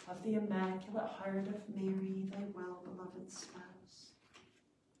of the Immaculate Heart of Mary, thy well-beloved spouse.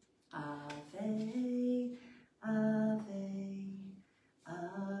 Ave, Ave,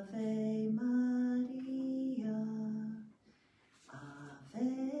 Ave Maria. Ave,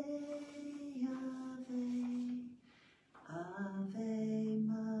 Ave, Ave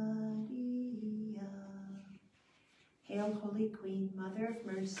Maria. Hail, Holy Queen, Mother of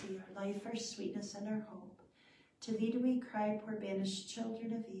Mercy, our life, our sweetness, and our hope. To thee do we cry, poor banished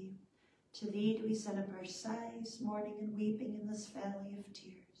children of Eve. To thee do we send up our sighs, mourning and weeping in this valley of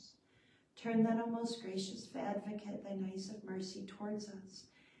tears. Turn then, O most gracious Advocate, thine eyes of mercy towards us,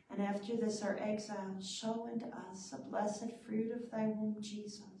 and after this our exile, show unto us the blessed fruit of thy womb,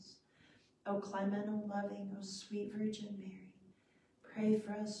 Jesus. O clement, O loving, O sweet Virgin Mary, pray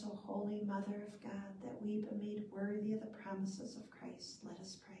for us, O holy Mother of God, that we be made worthy of the promises of Christ. Let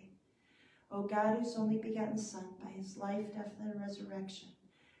us pray. O God, whose only begotten Son, by his life, death, and resurrection,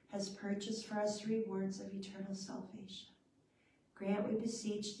 has purchased for us the rewards of eternal salvation, grant, we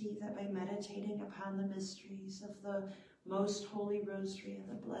beseech thee, that by meditating upon the mysteries of the most holy Rosary of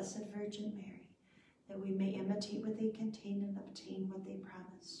the Blessed Virgin Mary, that we may imitate what they contain and obtain what they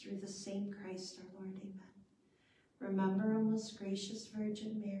promise, through the same Christ our Lord. Amen. Remember, O most gracious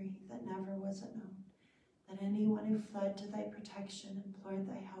Virgin Mary, that never was it known that anyone who fled to thy protection, implored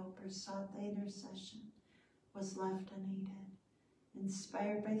thy help, or sought thy intercession was left unaided.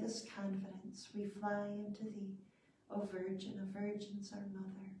 Inspired by this confidence, we fly unto thee, O Virgin of Virgins, our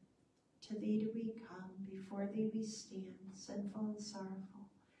Mother. To thee do we come, before thee we stand, sinful and sorrowful.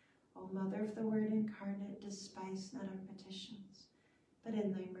 O Mother of the Word incarnate, despise not our petitions, but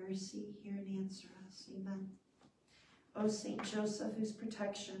in thy mercy hear and answer us. Amen. O Saint Joseph, whose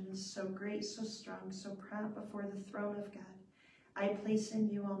protection is so great, so strong, so prompt before the throne of God, I place in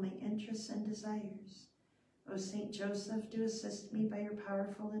you all my interests and desires. O Saint Joseph, do assist me by your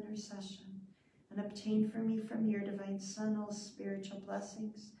powerful intercession, and obtain for me from your divine Son all spiritual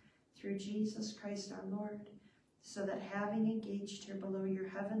blessings, through Jesus Christ our Lord, so that having engaged here below your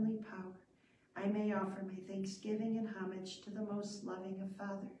heavenly power, I may offer my thanksgiving and homage to the most loving of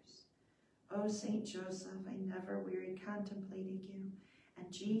fathers. O Saint Joseph, I never wearied contemplating you,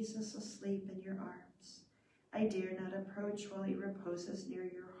 and Jesus asleep in your arms. I dare not approach while he reposes near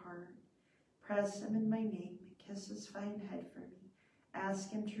your heart. Press him in my name and kiss his fine head for me.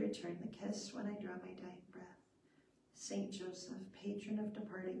 Ask him to return the kiss when I draw my dying breath. Saint Joseph, patron of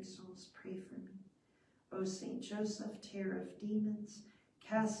departing souls, pray for me. O Saint Joseph, terror of demons,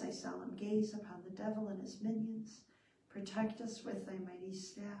 cast thy solemn gaze upon the devil and his minions. Protect us with thy mighty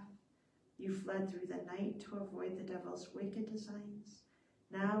staff. You fled through the night to avoid the devil's wicked designs.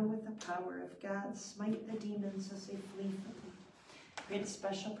 Now, with the power of God, smite the demons as they flee from thee. Grant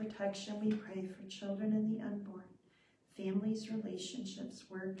special protection, we pray, for children and the unborn, families, relationships,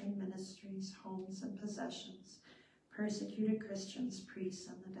 work and ministries, homes and possessions, persecuted Christians, priests,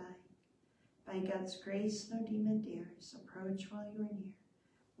 and the dying. By God's grace, no demon dares approach while you are near.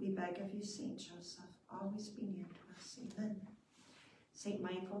 We beg of you, Saint Joseph, always be near to us. Amen. Saint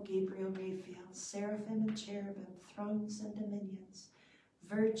Michael, Gabriel, Raphael, seraphim and cherubim, thrones and dominions,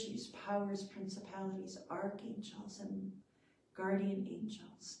 virtues, powers, principalities, archangels, and guardian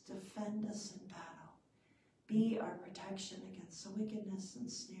angels, defend us in battle. Be our protection against the wickedness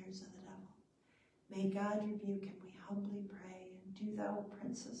and snares of the devil. May God rebuke him, we humbly pray, and do thou,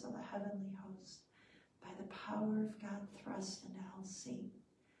 princes of the heavenly host, by the power of God, thrust into hell Satan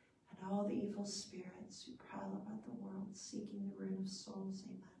and all the evil spirits who prowl about the world, seeking the ruin of souls.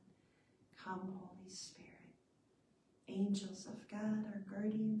 Amen. Come, Holy Spirit. Angels of God, our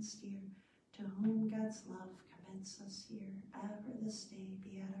guardians dear, to whom God's love commits us here, ever this day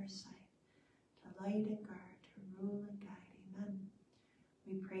be at our side, to light and guard, to rule and guide. Amen.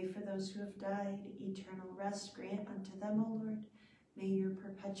 We pray for those who have died. Eternal rest grant unto them, O Lord. May your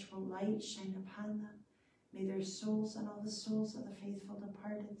perpetual light shine upon them. May their souls and all the souls of the faithful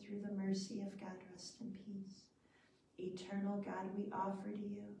departed through the mercy of God rest in peace. Eternal God, we offer to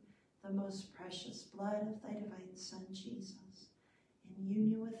you the most precious blood of thy divine Son, Jesus, in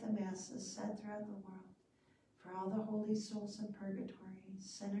union with the masses said throughout the world, for all the holy souls in purgatory,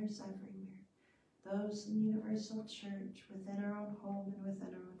 sinners everywhere, those in the universal church, within our own home and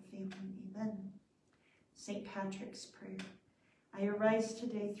within our own family. Amen. St. Patrick's Prayer. I arise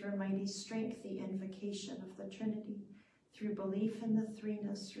today through mighty strength, the invocation of the Trinity, through belief in the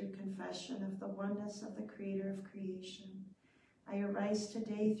threeness, through confession of the oneness of the Creator of creation. I arise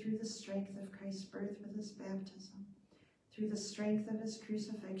today through the strength of Christ's birth with his baptism, through the strength of his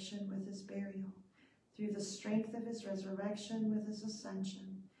crucifixion with his burial, through the strength of his resurrection with his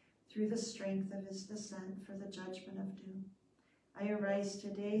ascension, through the strength of his descent for the judgment of doom. I arise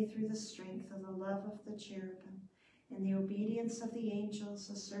today through the strength of the love of the cherubim, in the obedience of the angels,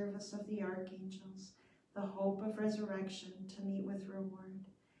 the service of the archangels, the hope of resurrection to meet with reward,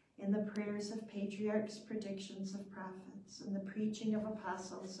 in the prayers of patriarchs, predictions of prophets, in the preaching of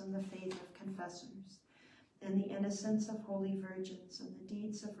apostles, and the faith of confessors, in the innocence of holy virgins, and the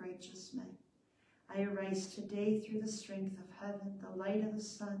deeds of righteous men. I arise today through the strength of heaven, the light of the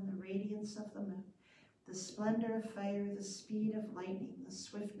sun, the radiance of the moon, the splendor of fire, the speed of lightning, the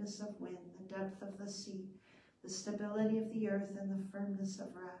swiftness of wind, the depth of the sea, the stability of the earth, and the firmness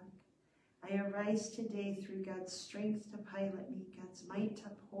of rock. I arise today through God's strength to pilot me, God's might to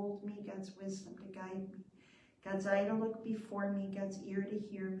uphold me, God's wisdom to guide me, God's eye to look before me, God's ear to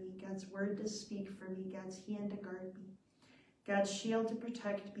hear me, God's word to speak for me, God's hand to guard me, God's shield to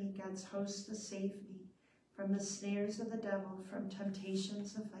protect me, God's host to save me, from the snares of the devil, from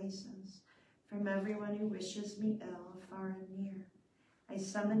temptations of vices, from everyone who wishes me ill, far and near. I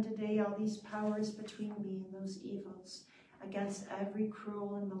summon today all these powers between me and those evils, against every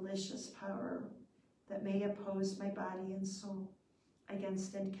cruel and malicious power that may oppose my body and soul,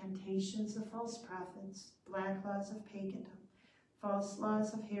 against incantations of false prophets, black laws of pagandom, false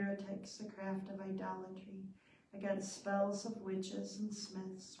laws of heretics, the craft of idolatry, against spells of witches and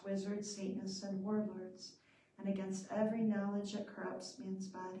smiths, wizards, Satanists, and warlords, and against every knowledge that corrupts man's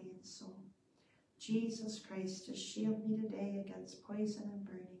body and soul. Jesus Christ, to shield me today against poison and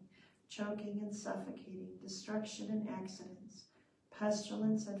burning, choking and suffocating, destruction and accidents,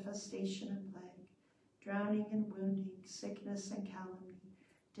 pestilence, infestation and plague, drowning and wounding, sickness and calumny,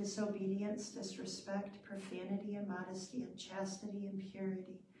 disobedience, disrespect, profanity, immodesty, unchastity,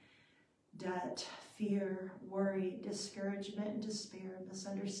 impurity, debt, fear, worry, discouragement and despair,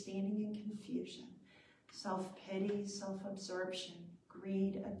 misunderstanding and confusion, self-pity, self-absorption,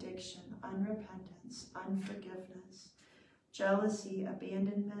 greed, addiction, unrepentance, unforgiveness, jealousy,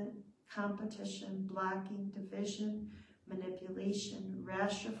 abandonment, competition, blocking, division, manipulation,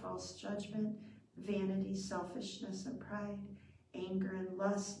 rash or false judgment, vanity, selfishness and pride, anger and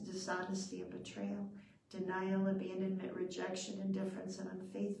lust, dishonesty and betrayal, denial, abandonment, rejection, indifference, and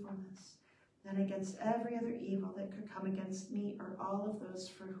unfaithfulness, and against every other evil that could come against me or all of those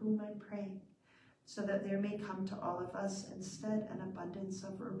for whom I'm praying, so that there may come to all of us instead an abundance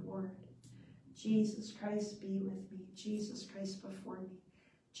of reward. Jesus Christ, be with me. Jesus Christ, before me.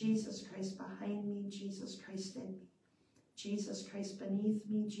 Jesus Christ, behind me. Jesus Christ, in me. Jesus Christ, beneath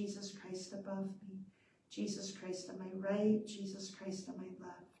me. Jesus Christ, above me. Jesus Christ, on my right. Jesus Christ, on my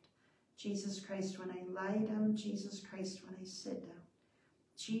left. Jesus Christ, when I lie down. Jesus Christ, when I sit down.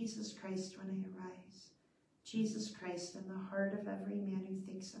 Jesus Christ, when I arise. Jesus Christ, in the heart of every man who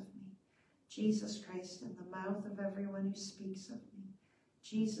thinks of me. Jesus Christ, in the mouth of everyone who speaks of me.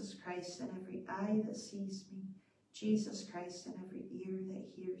 Jesus Christ, in every eye that sees me. Jesus Christ, in every ear that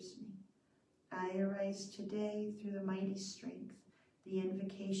hears me. I arise today through the mighty strength, the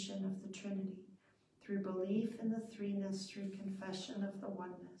invocation of the Trinity, through belief in the threeness, through confession of the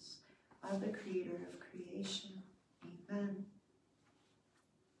oneness of the Creator of creation. Amen.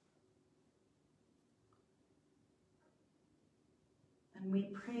 And we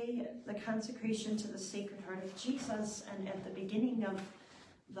pray the consecration to the Sacred Heart of Jesus, and at the beginning of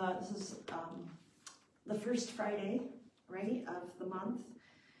this is the first Friday, right, of the month,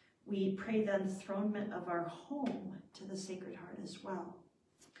 we pray the enthronement of our home to the Sacred Heart as well.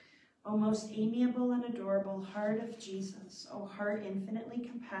 O most amiable and adorable Heart of Jesus, O Heart infinitely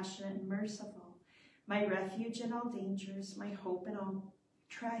compassionate and merciful, my refuge in all dangers, my hope in all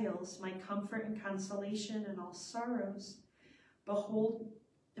trials, my comfort and consolation in all sorrows, behold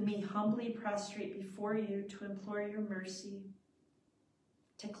me humbly prostrate before you to implore your mercy,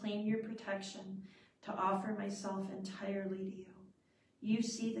 to claim your protection, to offer myself entirely to you. You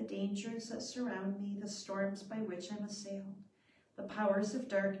see the dangers that surround me, the storms by which I'm assailed. The powers of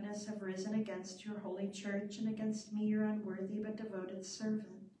darkness have risen against your holy church and against me, your unworthy but devoted servant.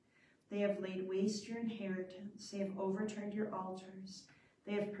 They have laid waste your inheritance. They have overturned your altars.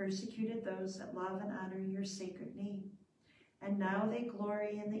 They have persecuted those that love and honor your sacred name. And now they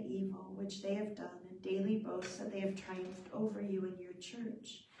glory in the evil which they have done and daily boast that they have triumphed over you in your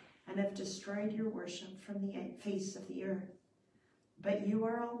church and have destroyed your worship from the face of the earth. But you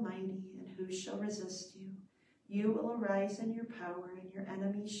are almighty, and who shall resist you? You will arise in your power, and your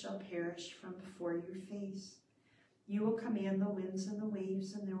enemies shall perish from before your face. You will command the winds and the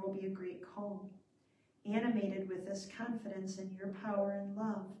waves, and there will be a great calm. Animated with this confidence in your power and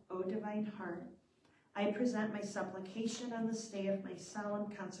love, O divine heart, I present my supplication on this day of my solemn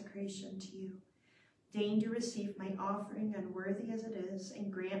consecration to you. Deign to receive my offering, unworthy as it is,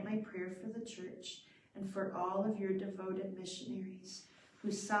 and grant my prayer for the church and for all of your devoted missionaries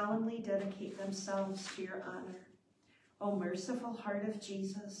who solemnly dedicate themselves to your honor. O merciful Heart of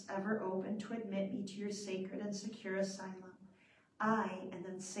Jesus, ever open to admit me to your sacred and secure asylum, I, and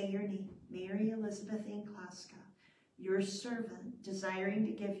then say your name, Mary Elizabeth Ann Kloska, your servant, desiring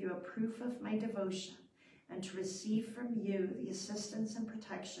to give you a proof of my devotion and to receive from you the assistance and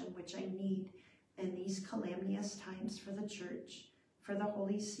protection which I need in these calamious times for the Church, for the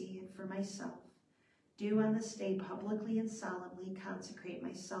Holy See, and for myself, do on this day publicly and solemnly consecrate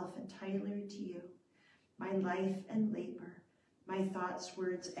myself entirely to you, my life and labor, my thoughts,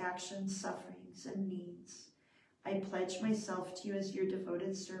 words, actions, sufferings, and needs. I pledge myself to you as your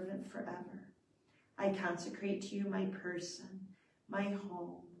devoted servant forever. I consecrate to you my person, my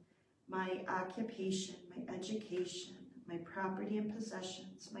home, my occupation, my education, my property and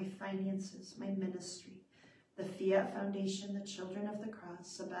possessions, my finances, my ministry, the Fiat Foundation, the Children of the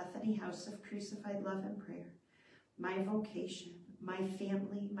Cross, the Bethany House of Crucified Love and Prayer, my vocation, my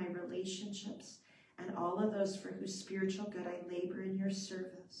family, my relationships, and all of those for whose spiritual good I labor in your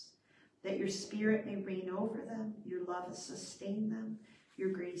service, that your Spirit may reign over them, your love sustain them, your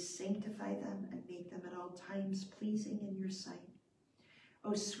grace sanctify them, and make them at all times pleasing in your sight.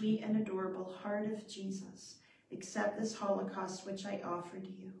 O sweet and adorable Heart of Jesus, accept this holocaust which I offer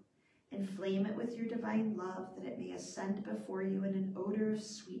to you. Inflame it with your divine love, that it may ascend before you in an odor of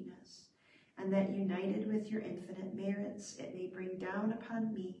sweetness, and that united with your infinite merits, it may bring down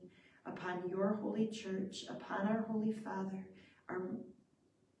upon me, upon your holy church, upon our Holy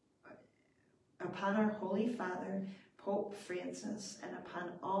Father, Pope Francis, and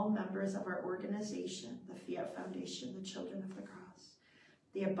upon all members of our organization, the Fiat Foundation, the Children of the Cross,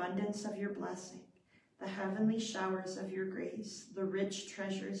 the abundance of your blessing, the heavenly showers of your grace, the rich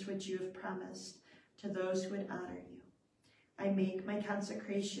treasures which you have promised to those who would honor you. I make my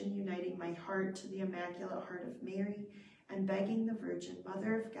consecration, uniting my heart to the Immaculate Heart of Mary, and begging the Virgin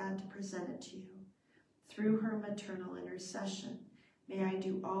Mother of God to present it to you. Through her maternal intercession, may I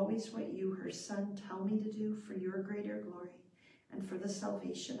do always what you, her Son, tell me to do for your greater glory and for the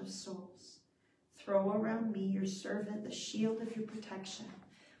salvation of souls. Throw around me, your servant, the shield of your protection,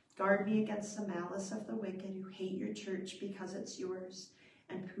 Guard me against the malice of the wicked who hate your church because it's yours,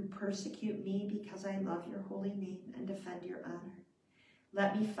 and who persecute me because I love your holy name and defend your honor.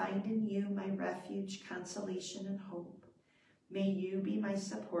 Let me find in you my refuge, consolation, and hope. May you be my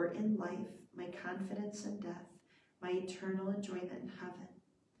support in life, my confidence in death, my eternal enjoyment in heaven.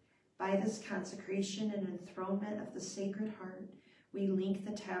 By this consecration and enthronement of the Sacred Heart, we link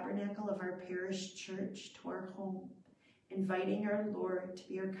the tabernacle of our parish church to our home, inviting our Lord to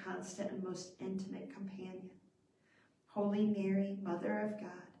be our constant and most intimate companion. Holy Mary, Mother of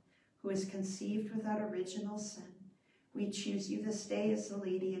God, who is conceived without original sin, we choose you this day as the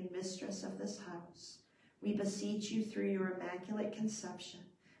Lady and Mistress of this house. We beseech you through your Immaculate Conception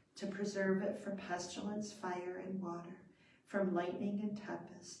to preserve it from pestilence, fire, and water, from lightning and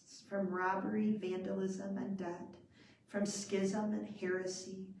tempests, from robbery, vandalism, and death, from schism and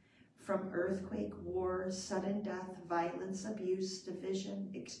heresy, from earthquake, war, sudden death, violence, abuse, division,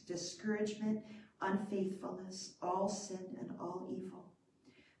 discouragement, unfaithfulness, all sin and all evil.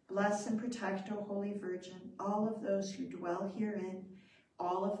 Bless and protect, O Holy Virgin, all of those who dwell herein,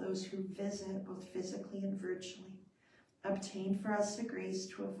 all of those who visit, both physically and virtually. Obtain for us the grace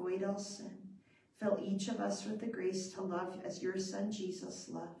to avoid all sin. Fill each of us with the grace to love as your Son Jesus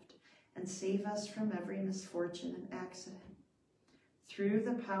loved, and save us from every misfortune and accident. Through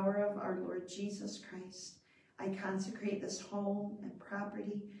the power of our Lord Jesus Christ, I consecrate this home and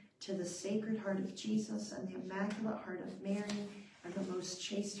property to the Sacred Heart of Jesus and the Immaculate Heart of Mary and the most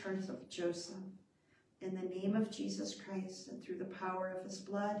chaste heart of Joseph. In the name of Jesus Christ and through the power of his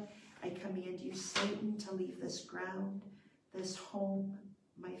blood, I command you, Satan, to leave this ground, this home,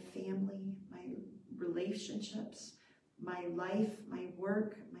 my family, my relationships, my life, my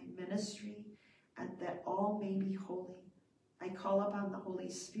work, my ministry, and that all may be holy. I call upon the Holy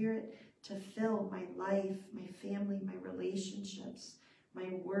Spirit to fill my life, my family, my relationships, my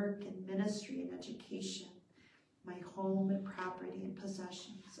work and ministry and education, my home and property and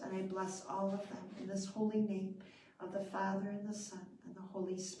possessions, and I bless all of them in this holy name of the Father and the Son and the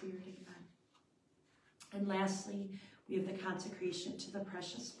Holy Spirit. Amen. And lastly, we have the consecration to the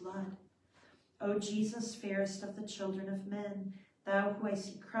precious blood. O Jesus, fairest of the children of men, thou who I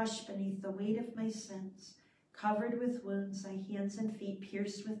see crushed beneath the weight of my sins, covered with wounds, thy hands and feet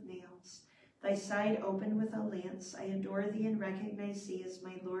pierced with nails, thy side opened with a lance, I adore thee and recognize thee as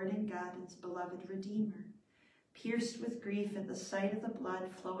my Lord and God and beloved Redeemer. Pierced with grief at the sight of the blood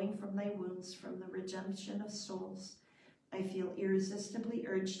flowing from thy wounds from the redemption of souls, I feel irresistibly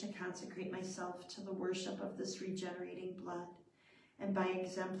urged to consecrate myself to the worship of this regenerating blood, and by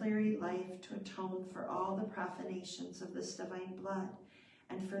exemplary life to atone for all the profanations of this divine blood,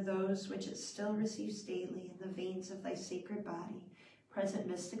 and for those which it still receives daily in the veins of thy sacred body, present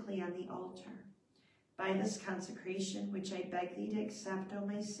mystically on the altar. By this consecration, which I beg thee to accept, O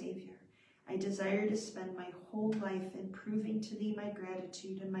my Savior, I desire to spend my whole life in proving to thee my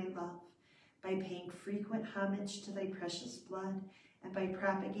gratitude and my love, by paying frequent homage to thy precious blood, and by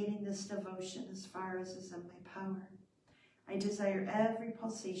propagating this devotion as far as is in my power. I desire every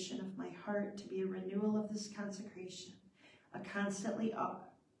pulsation of my heart to be a renewal of this consecration, a constantly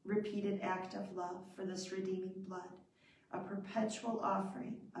repeated act of love for this redeeming blood, a perpetual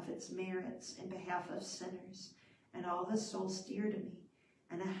offering of its merits in behalf of sinners and all the souls dear to me,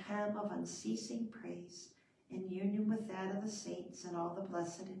 and a hymn of unceasing praise in union with that of the saints and all the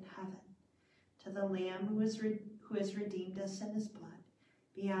blessed in heaven. To the Lamb who has redeemed us in his blood,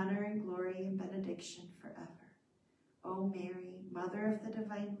 be honor and glory and benediction forever. O Mary, Mother of the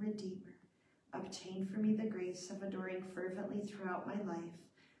Divine Redeemer, obtain for me the grace of adoring fervently throughout my life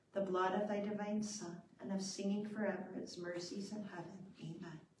the blood of thy divine Son, and of singing forever its mercies in heaven.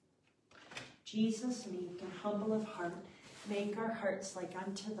 Amen. Jesus, meek and humble of heart, make our hearts like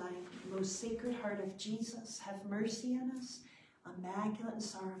unto thine. Most Sacred Heart of Jesus, have mercy on us. Immaculate and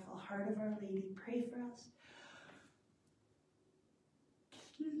sorrowful Heart of Our Lady, pray for us.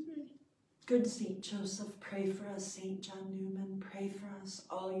 Excuse me. Good Saint Joseph, pray for us. Saint John Newman, pray for us.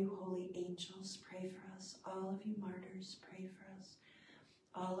 All you holy angels, pray for us. All of you martyrs, pray for us.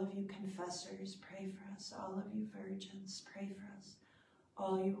 All of you confessors, pray for us. All of you virgins, pray for us.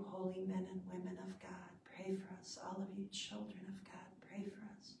 All you holy men and women of God, pray for us. All of you children of God, pray for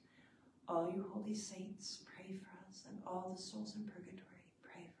us. All you holy saints, pray for us. And all the souls in purgatory,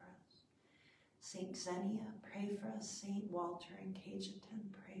 pray for us. Saint Xenia, pray for us. Saint Walter and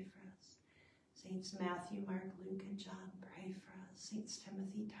Cajetan, pray for us. Saints Matthew, Mark, Luke, and John, pray for us. Saints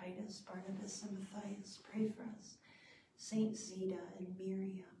Timothy, Titus, Barnabas, and Matthias, pray for us. Saint Zita and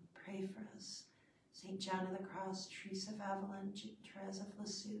Miriam, pray for us. Saint John of the Cross, Teresa of Avila, Therese of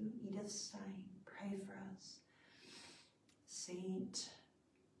Lisieux, Edith Stein, pray for us. Saint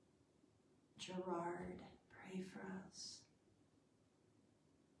Gerard, pray for us.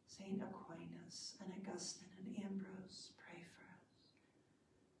 Saint Aquinas and Augustine and Ambrose, pray for us.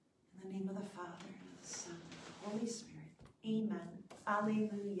 In the name of the Father, and of the Son, and of the Holy Spirit. Amen.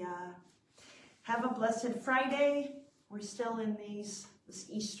 Alleluia. Have a blessed Friday. We're still in this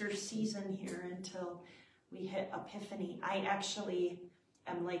Easter season here until we hit Epiphany. I actually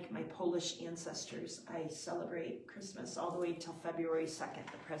am like my Polish ancestors. I celebrate Christmas all the way till February 2nd,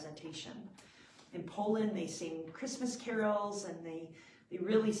 the presentation. In Poland, they sing Christmas carols, and they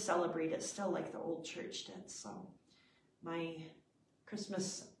really celebrate it still like the old church did. So my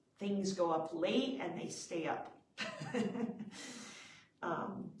Christmas things go up late and they stay up.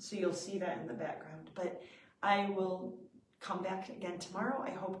 So you'll see that in the background. But I will come back again tomorrow.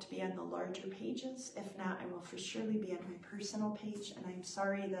 I hope to be on the larger pages. If not, I will for surely be on my personal page. And I'm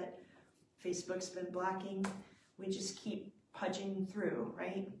sorry that Facebook's been blocking. We just keep pudging through,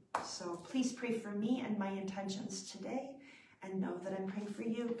 right? So please pray for me and my intentions today, and know that I'm praying for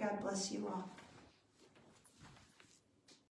you. God bless you all.